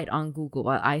saw it on Google.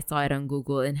 Well, I saw it on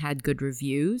Google and had good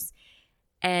reviews.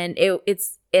 And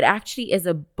it actually is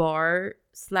a bar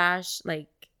 / like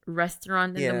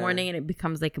restaurant in the morning, and it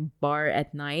becomes like a bar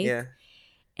at night. Yeah.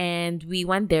 And we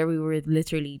went there. We were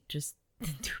literally just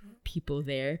two people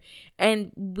there,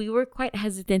 and we were quite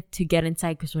hesitant to get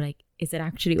inside because we're like, is it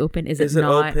actually open? Is it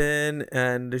not open?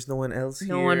 And there's no one else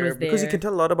here. No one was there because you can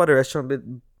tell a lot about a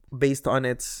restaurant based on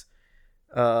its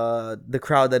the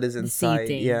crowd that is inside.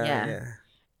 Yeah.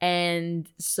 And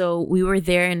so we were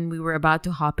there, and we were about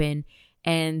to hop in,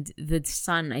 and the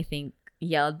son, I think,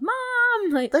 yelled,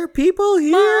 "Mom, like there are people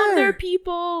here. Mom, there are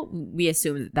people." We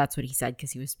assumed that's what he said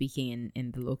because he was speaking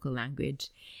in the local language.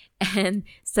 And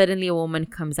suddenly a woman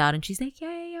comes out, and she's like,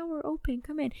 yeah, we're open.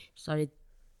 Come in. Started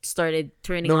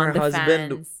turning on the fans. Her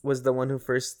husband was the one who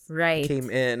first came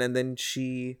in, and then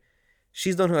she's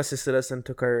the one who assisted us and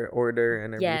took our order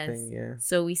and everything. Yeah.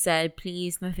 So we said,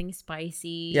 please, nothing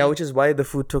spicy. Yeah, which is why the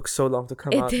food took so long to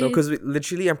come out. Though, because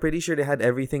literally, I'm pretty sure they had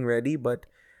everything ready, but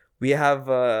we have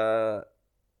a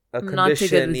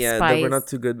condition, that we're not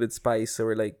too good with spice. So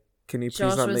we're like, can you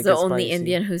please not make it spicy? Josh was the only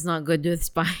Indian who's not good with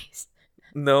spice.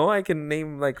 No, I can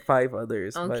name like 5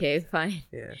 others. Okay, fine.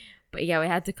 Yeah. But yeah, we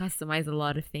had to customize a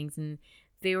lot of things, and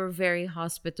they were very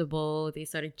hospitable. They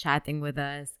started chatting with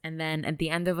us. And then at the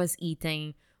end of us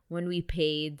eating, when we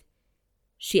paid,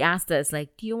 she asked us,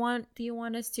 like, do you want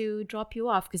us to drop you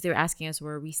off? Because they were asking us,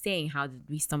 where are we staying? How did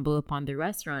we stumble upon the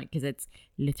restaurant? Because it's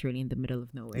literally in the middle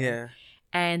of nowhere. Yeah.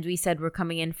 And we said, we're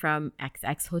coming in from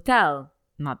XX Hotel.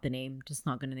 Not the name, just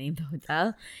not going to name the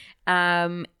hotel.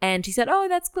 And she said, oh,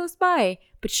 that's close by.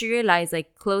 But she realized,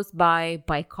 like, close by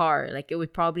car, like, it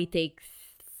would probably take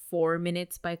 4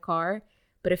 minutes by car.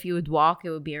 But if you would walk,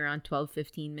 it would be around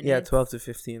 12-15 minutes. Yeah, 12 to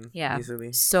 15. Yeah.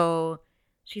 Easily. So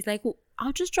she's like, well,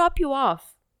 I'll just drop you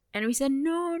off. And we said,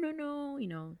 no.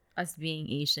 Us being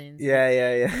Asians.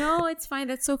 Yeah. No, it's fine.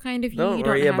 That's so kind of you. Don't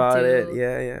worry about it.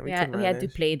 Yeah. We had to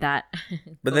play that.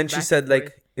 But then she said,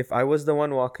 like, if I was the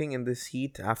one walking in this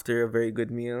heat after a very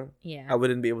good meal, I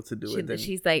wouldn't be able to do it then.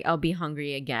 She's like, I'll be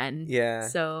hungry again. Yeah.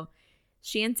 So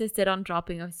she insisted on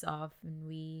dropping us off, and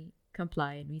we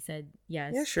complied. We said,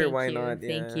 yes. Yeah, sure. Why not?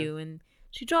 Thank you. And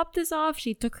she dropped us off.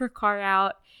 She took her car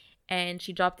out, and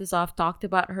she dropped us off, talked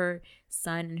about her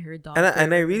son and her daughter.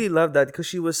 And I really love that because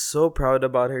she was so proud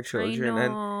about her children. I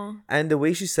know. And the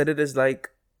way she said it is like,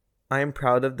 I'm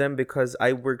proud of them because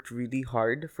I worked really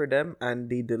hard for them and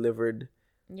they delivered.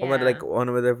 Yeah.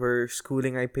 On whatever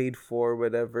schooling I paid for,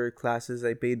 whatever classes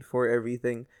I paid for,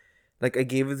 everything. Like, I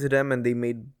gave it to them and they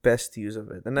made best use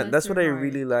of it. And that's what I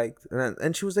really liked.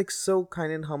 And she was like so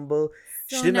kind and humble.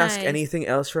 So she didn't ask anything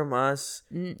else from us.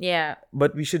 Yeah.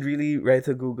 But we should really write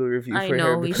a Google review for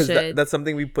her because that's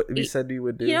something we said we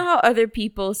would do. You know how other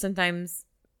people sometimes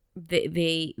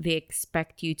they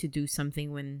expect you to do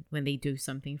something when they do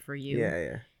something for you.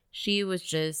 Yeah. She was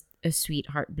just a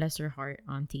sweetheart. Bless her heart,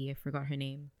 auntie. I forgot her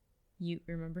name. You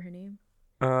remember her name?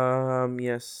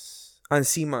 Yes. And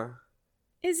Sima.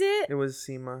 Is it? It was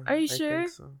Sima. Are you I sure?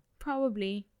 think so.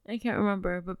 Probably. I can't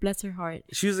remember, but bless her heart.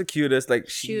 She was the cutest. Like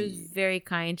she was very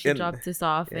kind. She dropped us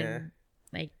off and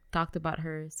like talked about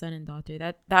her son and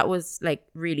daughter. That was like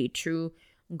really true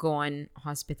Goan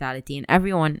hospitality, and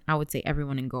everyone, I would say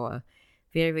everyone in Goa,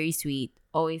 very, very sweet,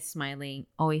 always smiling,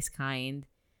 always kind,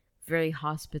 very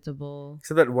hospitable.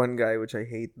 So that one guy, which I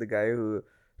hate, the guy who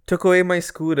took away my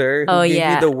scooter, who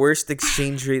gave me the worst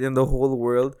exchange rate in the whole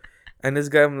world. And this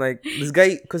guy, I'm like,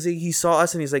 because he saw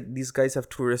us and he's like, these guys have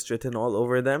tourist written all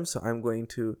over them, so I'm going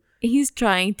to. He's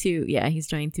trying to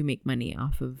make money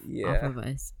off of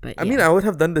us. But I mean, I would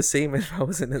have done the same if I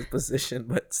was in his position,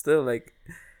 but still, like,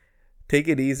 take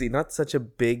it easy. Not such a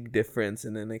big difference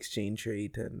in an exchange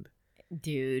rate, and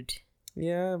dude.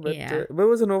 Yeah, but it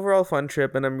was an overall fun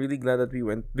trip, and I'm really glad that we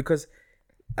went because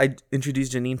I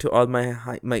introduced Janine to all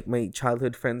my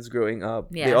childhood friends growing up.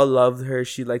 Yeah. They all loved her.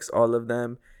 She likes all of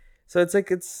them. So it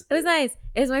was nice.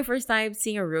 It was my first time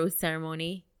seeing a roast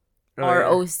ceremony.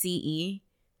 ROCE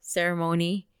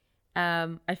ceremony.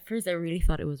 At first I really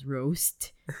thought it was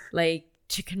roast. Like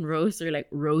chicken roast or like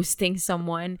roasting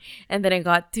someone. And then I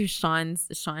got to Sean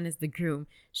is the groom,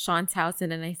 Sean's house,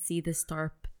 and then I see the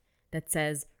star that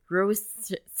says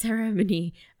roast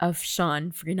ceremony of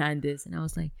Sean Fernandez. And I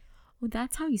was like, oh,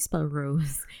 that's how you spell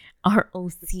rose.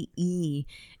 ROCE.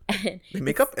 And they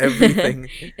make up everything.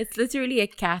 It's literally a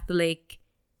Catholic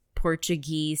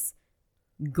Portuguese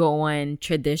Goan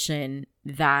tradition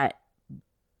that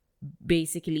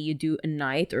basically you do a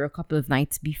night or a couple of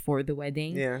nights before the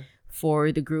wedding. Yeah.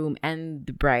 For the groom and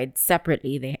the bride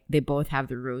separately. They both have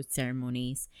the rose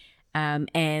ceremonies.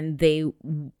 And they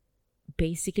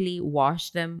basically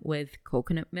wash them with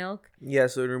coconut milk. Yeah,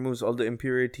 so it removes all the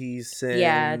impurities,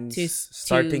 sins,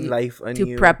 starting life anew.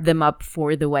 To prep them up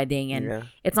for the wedding. And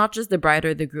it's not just the bride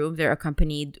or the groom. They're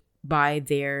accompanied by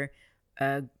their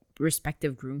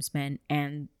respective groomsmen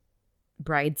and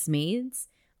bridesmaids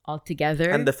all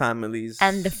together. And the families.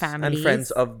 And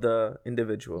friends of the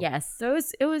individual. Yes. So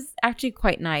it was actually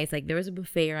quite nice. Like there was a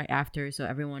buffet right after, so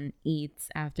everyone eats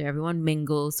after, everyone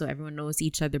mingles, so everyone knows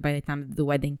each other by the time the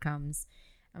wedding comes.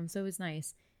 So it was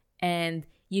nice. And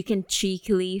you can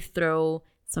cheekily throw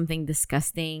something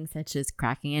disgusting, such as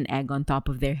cracking an egg on top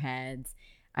of their heads.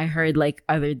 I heard like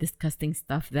other disgusting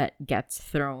stuff that gets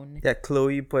thrown. Yeah,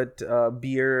 Chloe put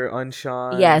beer on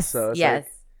Sean. Yes, so yes.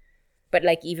 Like, but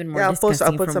like even more disgusting.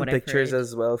 I'll put some pictures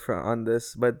as well on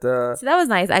this. But so that was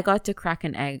nice. I got to crack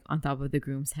an egg on top of the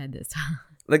groom's head as well.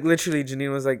 Like literally,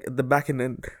 Janine was like at the back and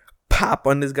then pop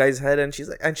on this guy's head, and she's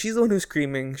the one who's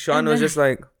screaming. Sean was just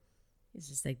like, it's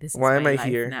just like, this is why am I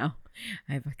here now?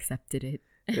 I've accepted it.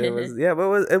 But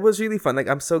it was really fun. Like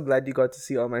I'm so glad you got to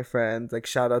see all my friends. Like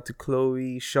shout out to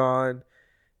Chloe, Sean,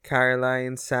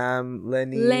 Caroline, Sam,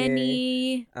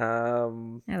 Lenny,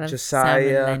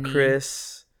 Josiah,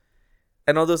 Chris.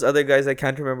 And all those other guys, I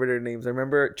can't remember their names. I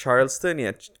remember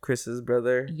Charleston, Chris's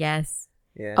brother. Yes.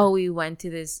 Yeah. Oh, we went to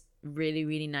this really,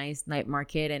 really nice night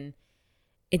market, and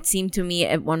it seemed to me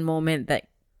at one moment that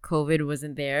COVID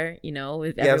wasn't there,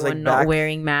 with everyone not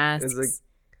wearing masks.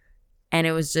 And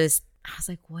it was just, I was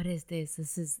like, what is this?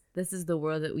 This is the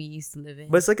world that we used to live in.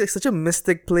 But it's like such a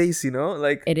mystic place,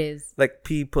 Like it is. Like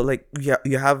people, like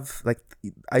you have like,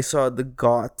 I saw the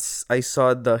Goths, I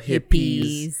saw the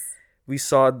hippies. We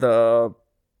saw the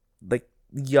like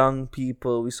young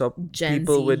people. We saw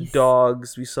people with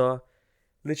dogs. We saw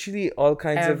literally all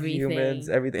kinds of humans,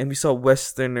 everything. And we saw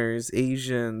Westerners,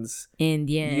 Asians,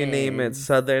 Indians, you name it,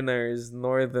 Southerners,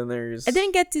 Northerners. I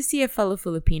didn't get to see a fellow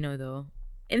Filipino though.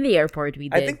 In the airport, we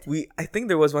did. I think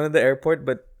there was one at the airport,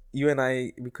 but you and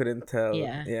we couldn't tell.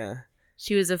 Yeah.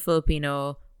 She was a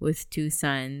Filipino with 2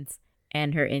 sons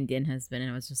and her Indian husband,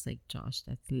 and I was just like, Josh,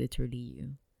 that's literally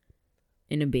you.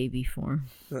 In a baby form.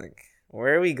 Like,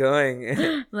 where are we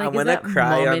going? Like, I'm gonna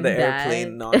cry on the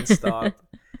airplane nonstop.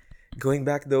 Going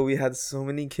back though, we had so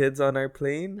many kids on our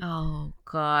plane. Oh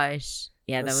gosh.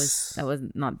 Yeah, that was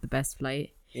not the best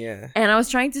flight. Yeah. And I was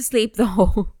trying to sleep the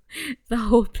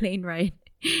whole plane ride.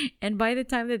 And by the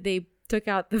time that they took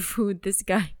out the food, this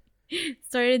guy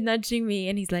started nudging me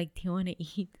and he's like, do you want to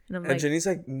eat? And I'm like, Jenny's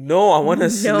like, no, I want to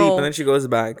sleep. And then she goes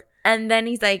back. And then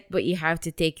he's like, but you have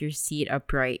to take your seat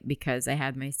upright, because I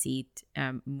had my seat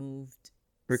moved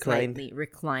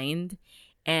reclined,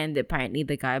 and apparently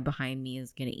the guy behind me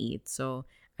is gonna eat. So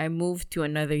I moved to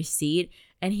another seat,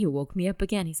 and he woke me up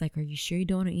again. He's like, are you sure you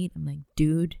don't want to eat? I'm like,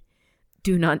 dude,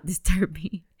 do not disturb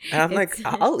me. And I'm like,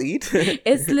 I'll eat.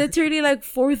 It's literally like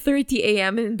 4:30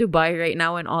 a.m. in Dubai right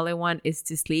now, and all I want is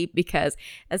to sleep, because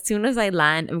as soon as I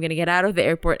land, I'm gonna get out of the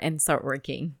airport and start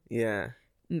working. Yeah.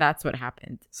 And that's what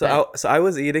happened. So I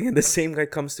was eating, and the same guy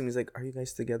comes to me. He's like, "Are you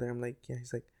guys together?" I'm like, "Yeah."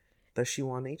 He's like, "Does she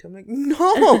want to eat?" I'm like,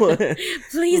 "No."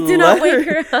 Please do not wake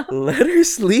her up. Let her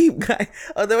sleep, guy.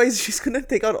 Otherwise, she's gonna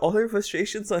take out all her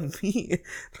frustrations on me.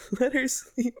 Let her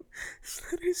sleep.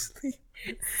 Let her sleep.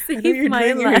 I know you're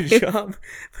doing your job,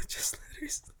 but just let her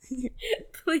sleep.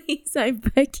 Please, I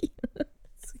beg you.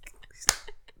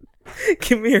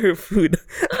 Give me her food.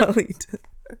 I'll eat it.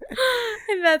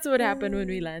 And that's what happened when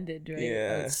we landed, right?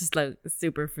 Yeah. I was just like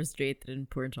super frustrated and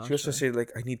poor Joshua. She was just saying,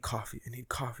 like, I need coffee.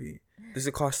 Does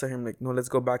it cost him? Like, no, let's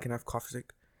go back and have coffee.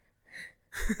 Like,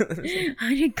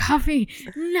 I need coffee.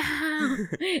 No.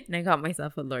 And I got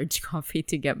myself a large coffee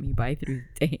to get me by through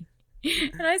the day.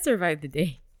 And I survived the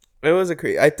day. It was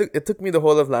it took me the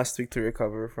whole of last week to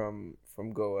recover from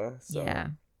Goa. So yeah.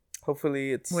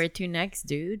 Hopefully it's... Where to next,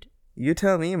 dude? You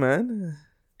tell me, man.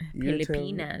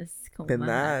 Pilipinas.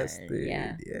 Pinas, dude.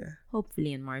 Yeah. Yeah.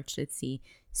 Hopefully in March. Let's see.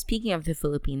 Speaking of the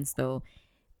Philippines, though,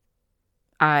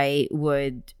 I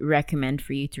would recommend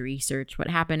for you to research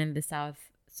what happened in the southern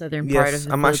part of the Philippines.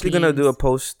 I'm actually going to do a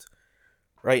post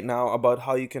right now about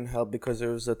how you can help, because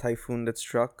there was a typhoon that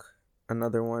struck.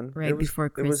 Another one. Before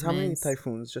Christmas. It was how many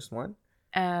typhoons? Just one?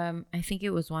 I think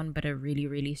it was one, but a really,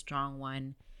 really strong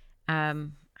one. I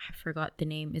forgot the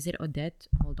name. Is it Odette?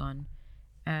 Hold on.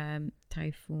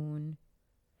 Typhoon.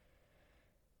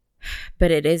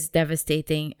 But it is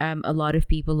devastating. A lot of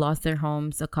people lost their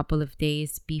homes a couple of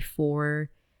days before.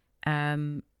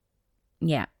 Typhoon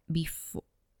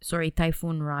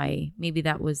Rai. Maybe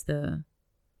that was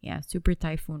Super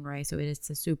Typhoon Rai. So it is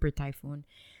a super typhoon.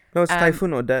 No, it's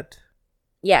Typhoon Odette.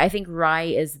 Yeah, I think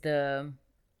Rai is the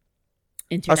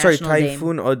international name.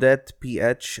 Typhoon Odette,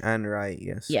 PH, and Rai.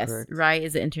 Yes. Yes, correct. Rai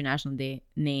is the international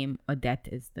name. Odette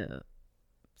is the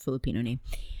Filipino name.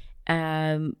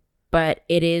 But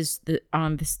it is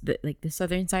on the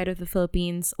southern side of the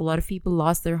Philippines. A lot of people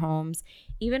lost their homes.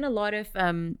 Even a lot of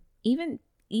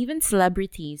even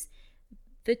celebrities.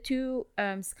 The two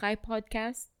Sky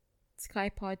Podcast,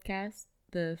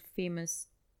 the famous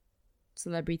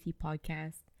celebrity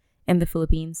podcast in the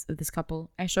Philippines of this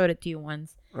couple. I showed it to you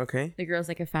once. Okay. The girl's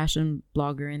like a fashion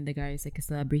blogger and the guy is like a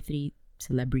celebrity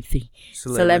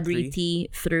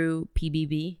through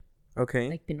PBB. Okay.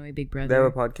 Like Pinoy Big Brother. They have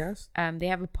a podcast? They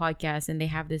have a podcast, and they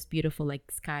have this beautiful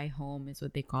like Sky Home is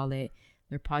what they call it.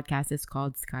 Their podcast is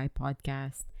called Sky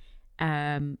Podcast.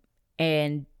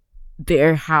 And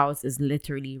their house is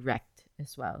literally wrecked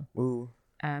as well. Ooh.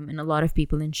 And a lot of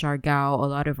people in Siargao, a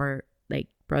lot of our like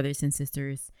brothers and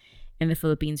sisters in the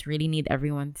Philippines really need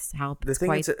everyone's help. The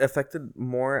thing is, it affected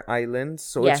more islands,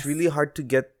 so Yes. it's really hard to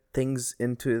get things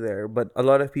into there. But a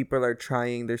lot of people are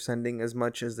trying. They're sending as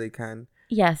much as they can.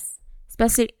 Yes.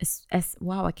 Especially,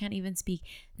 wow, I can't even speak.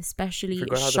 Especially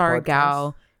Forgot how to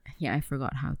Siargao. Yeah, I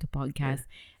forgot how to podcast.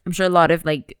 I'm sure a lot of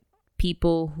like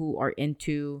people who are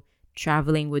into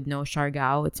traveling would know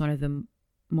Siargao. It's one of the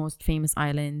most famous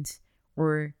islands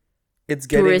or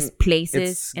tourist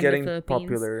places in the Philippines.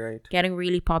 Popular, right? Getting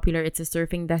really popular. It's a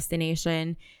surfing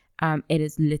destination. It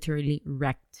is literally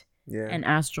wrecked. Yeah. And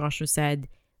as Joshua said,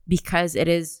 because it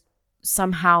is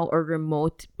somehow a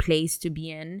remote place to be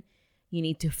in, you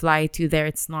need to fly to there.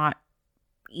 It's not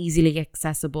easily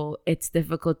accessible. It's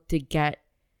difficult to get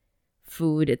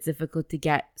food. It's difficult to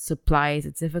get supplies.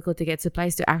 It's difficult to get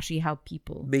supplies to actually help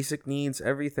people. Basic needs,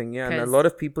 everything, yeah. And a lot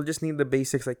of people just need the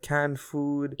basics like canned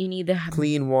food, you need the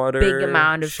clean water, big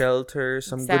amount of shelter,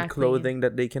 some good clothing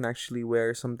that they can actually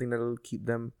wear, something that will keep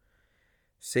them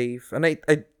safe. And I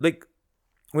like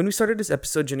when we started this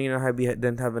episode, Janine and I, we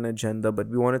didn't have an agenda, but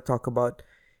we want to talk about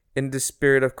in the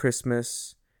spirit of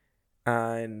Christmas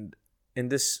and in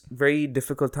this very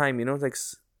difficult time, like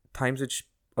times which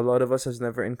a lot of us has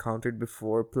never encountered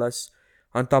before. Plus,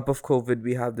 on top of COVID,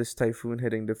 we have this typhoon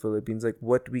hitting the Philippines. Like,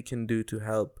 what we can do to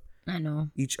help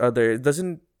each other. It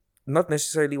doesn't, not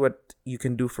necessarily what you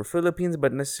can do for Philippines,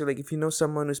 but necessarily like if you know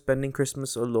someone who's spending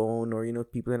Christmas alone or,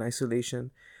 people in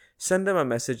isolation, send them a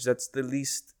message. That's the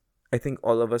least I think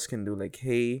all of us can do. Like,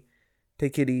 hey,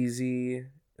 take it easy.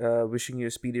 Wishing you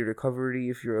a speedy recovery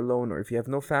if you're alone or if you have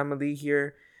no family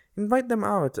here. Invite them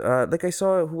out. Like I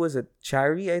saw, who was it?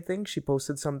 Chari, I think. She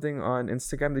posted something on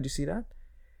Instagram. Did you see that?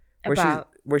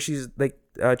 Where she's like,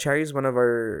 Chari is one of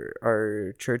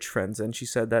our church friends, and she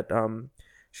said that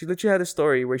she literally had a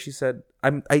story where she said,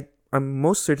 I'm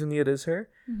most certainly it is her,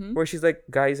 where she's like,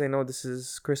 guys, I know this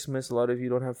is Christmas. A lot of you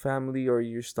don't have family or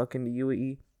you're stuck in the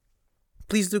UAE.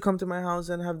 Please do come to my house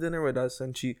and have dinner with us.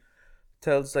 And she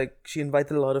tells like she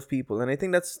invited a lot of people, and I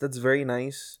think that's very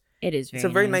nice. It is very It's a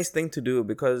very nice thing to do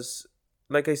because,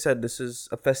 like I said, this is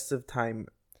a festive time.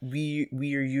 We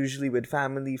are usually with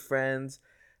family, friends,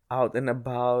 out and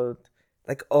about.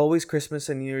 Like always, Christmas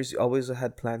and New Year's, you always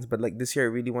had plans, but like this year, I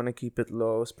really want to keep it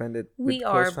low, spend it with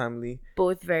close family.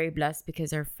 Both very blessed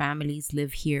because our families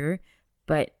live here,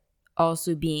 but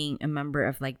also being a member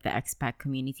of like the expat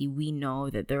community, we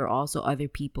know that there are also other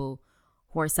people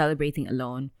who are celebrating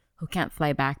alone, who can't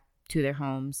fly back to their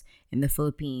homes in the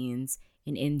Philippines,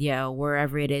 in India,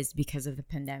 wherever it is because of the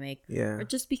pandemic, or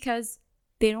just because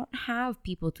they don't have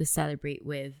people to celebrate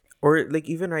with. Or like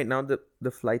even right now,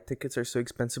 the flight tickets are so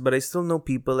expensive, but I still know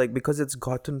people like because it's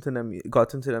gotten to them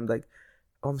like,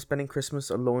 oh, I'm spending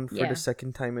Christmas alone for the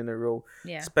second time in a row.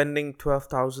 Yeah. Spending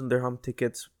 12,000 dirham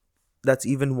tickets, that's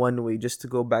even one way just to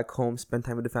go back home, spend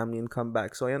time with the family, and come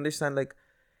back. So I understand like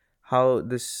how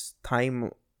this time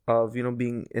of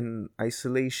being in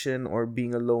isolation or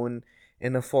being alone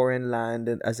in a foreign land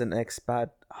and as an expat,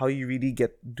 how you really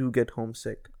get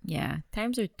homesick. Yeah,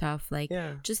 times are tough. Like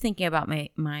just thinking about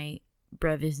my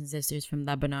brothers and sisters from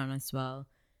Lebanon as well.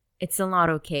 It's still not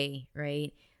okay,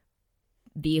 right?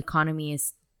 The economy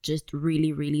is just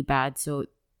really, really bad. So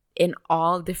in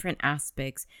all different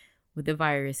aspects, with the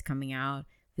virus coming out,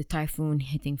 the typhoon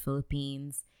hitting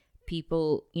Philippines,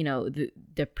 people, the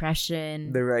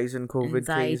depression, the rise in COVID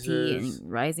anxiety, cases,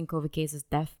 and rising COVID cases,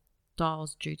 death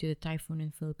tolls due to the typhoon in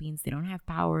the Philippines. They don't have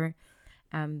power.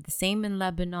 The same in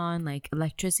Lebanon, like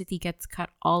electricity gets cut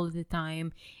all of the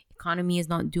time. Economy is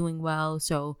not doing well.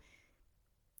 So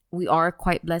we are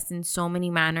quite blessed in so many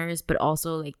manners, but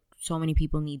also like so many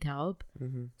people need help.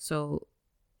 Mm-hmm. So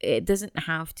it doesn't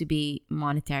have to be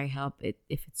monetary help.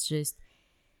 If it's just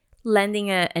lending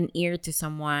an ear to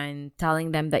someone,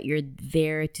 telling them that you're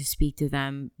there to speak to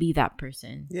them, be that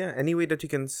person. Yeah, any way that you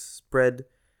can spread,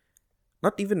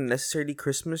 not even necessarily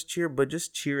Christmas cheer, but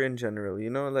just cheer in general.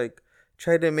 Like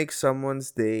try to make someone's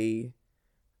day.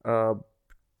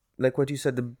 Like what you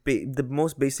said, the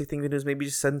most basic thing to do is maybe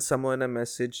just send someone a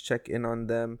message, check in on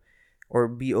them, or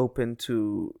be open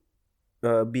to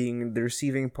being the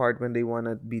receiving part when they want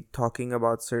to be talking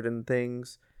about certain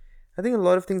things. I think a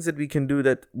lot of things that we can do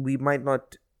that we might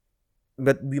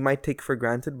take for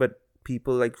granted, but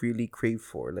people like really crave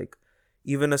for, like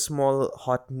even a small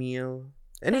hot meal,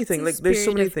 anything. Like there's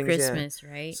so many things. Christmas,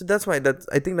 right? So that's why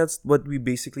I think that's what we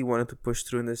basically wanted to push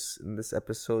through in this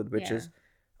episode, which is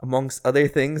amongst other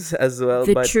things as well.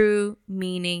 The true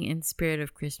meaning and spirit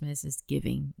of Christmas is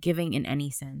giving in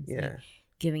any sense. Yeah, like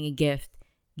giving a gift,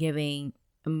 giving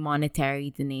a monetary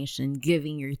donation,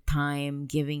 giving your time,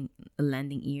 giving a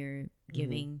lending ear,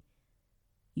 giving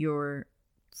your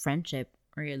friendship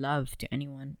or your love to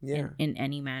anyone in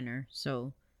any manner.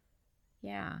 So,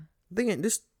 yeah. I think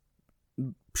just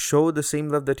show the same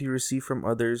love that you receive from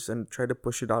others and try to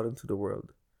push it out into the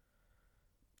world.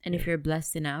 And if you're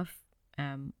blessed enough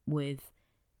with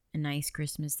a nice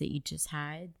Christmas that you just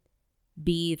had,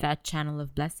 be that channel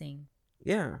of blessing.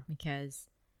 Yeah. Because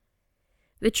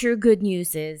the true good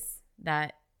news is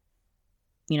that,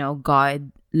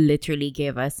 God literally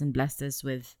gave us and blessed us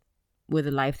with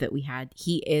the life that we had.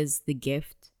 He is the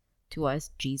gift to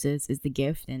us. Jesus is the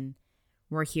gift, and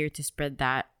we're here to spread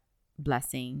that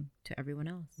blessing to everyone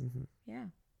else. Mm-hmm. Yeah.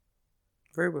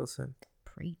 Very well said.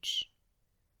 Preach.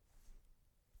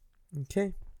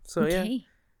 Okay. So yeah.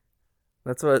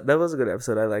 That was a good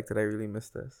episode. I liked it. I really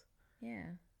missed this. Yeah.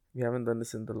 We haven't done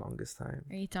this in the longest time.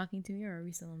 Are you talking to me or are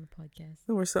we still on the podcast?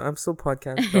 No, I'm still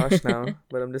podcast Josh now,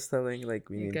 but I'm just telling like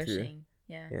we You're need gushing.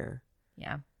 to. Yeah.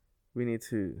 Yeah. We need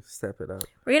to step it up.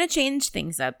 We're going to change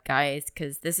things up, guys,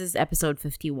 because this is episode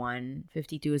 51.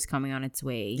 52 is coming on its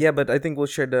way. Yeah, but I think we'll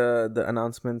share the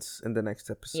announcements in the next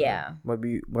episode. Yeah. While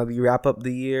we wrap up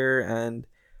the year and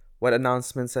what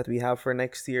announcements that we have for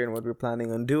next year and what we're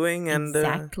planning on doing. And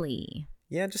exactly.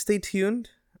 Yeah, just stay tuned.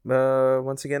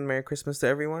 Once again, Merry Christmas to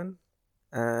everyone.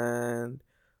 And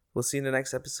we'll see you in the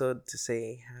next episode to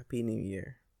say Happy New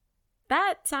Year.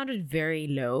 That sounded very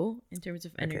low in terms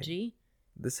of energy. Okay.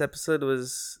 This episode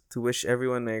was to wish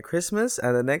everyone Merry Christmas,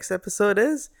 and the next episode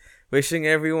is wishing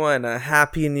everyone a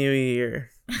Happy New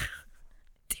Year.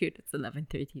 Dude, it's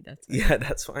 11:30. That's fine. Yeah,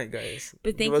 that's fine, guys.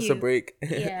 But thank you. Give us a break.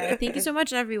 Yeah, thank you so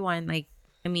much, everyone. Like,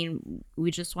 I mean,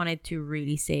 we just wanted to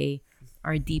really say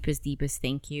our deepest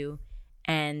thank you,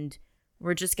 and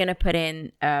we're just gonna put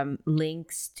in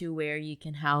links to where you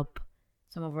can help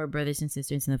some of our brothers and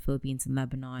sisters in the Philippines and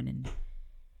Lebanon, and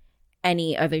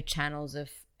any other channels of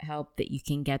help that you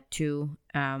can get to.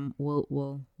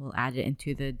 We'll add it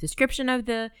into the description of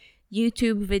the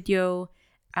YouTube video.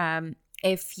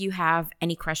 If you have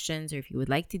any questions or if you would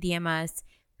like to DM us,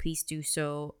 please do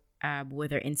so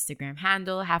with our Instagram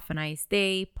handle, Have a Nice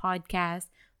Day Podcast.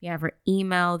 We have our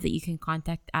email that you can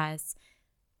contact us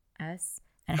at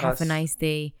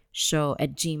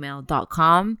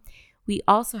haveanicedayshow@gmail.com. We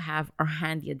also have our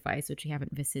handy advice, which we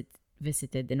haven't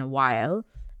visited in a while.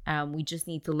 We just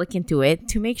need to look into it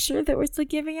to make sure that we're still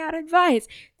giving out advice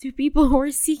to people who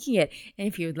are seeking it. And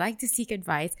if you would like to seek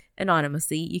advice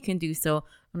anonymously, you can do so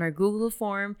on our Google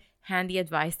form handy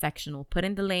advice section. We'll put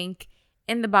in the link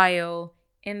in the bio,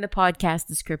 in the podcast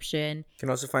description. You can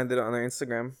also find it on our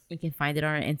Instagram. You can find it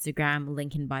on our Instagram,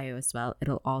 link in bio as well.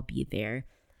 It'll all be there.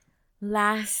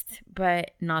 Last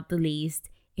but not the least,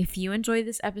 if you enjoyed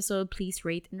this episode, please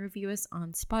rate and review us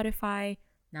on Spotify.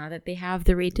 Now that they have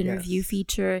the rate and review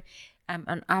feature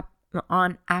on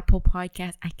Apple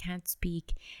Podcast, I can't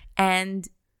speak. And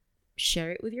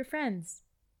share it with your friends.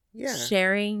 Yeah.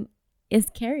 Sharing is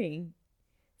caring.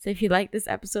 So if you like this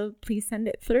episode, please send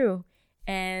it through.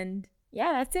 And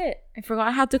yeah, that's it. I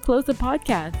forgot how to close the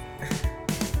podcast.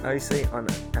 I say on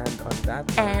that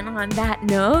note. And on that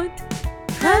note,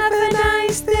 have a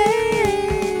nice day.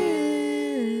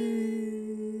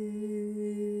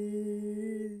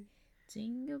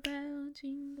 Jingle bell,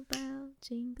 jingle bell,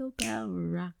 jingle bell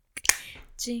rock.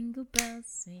 Jingle bells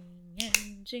sing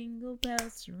and jingle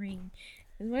bells ring.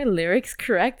 Is my lyrics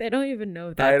correct? I don't even know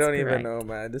if that's correct. I don't even know,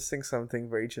 man. Just sing something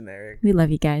very generic. We love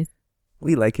you guys.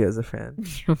 We like you as a friend.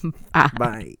 Bye.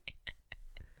 Bye.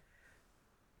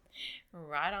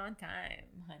 Right on time,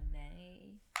 honey.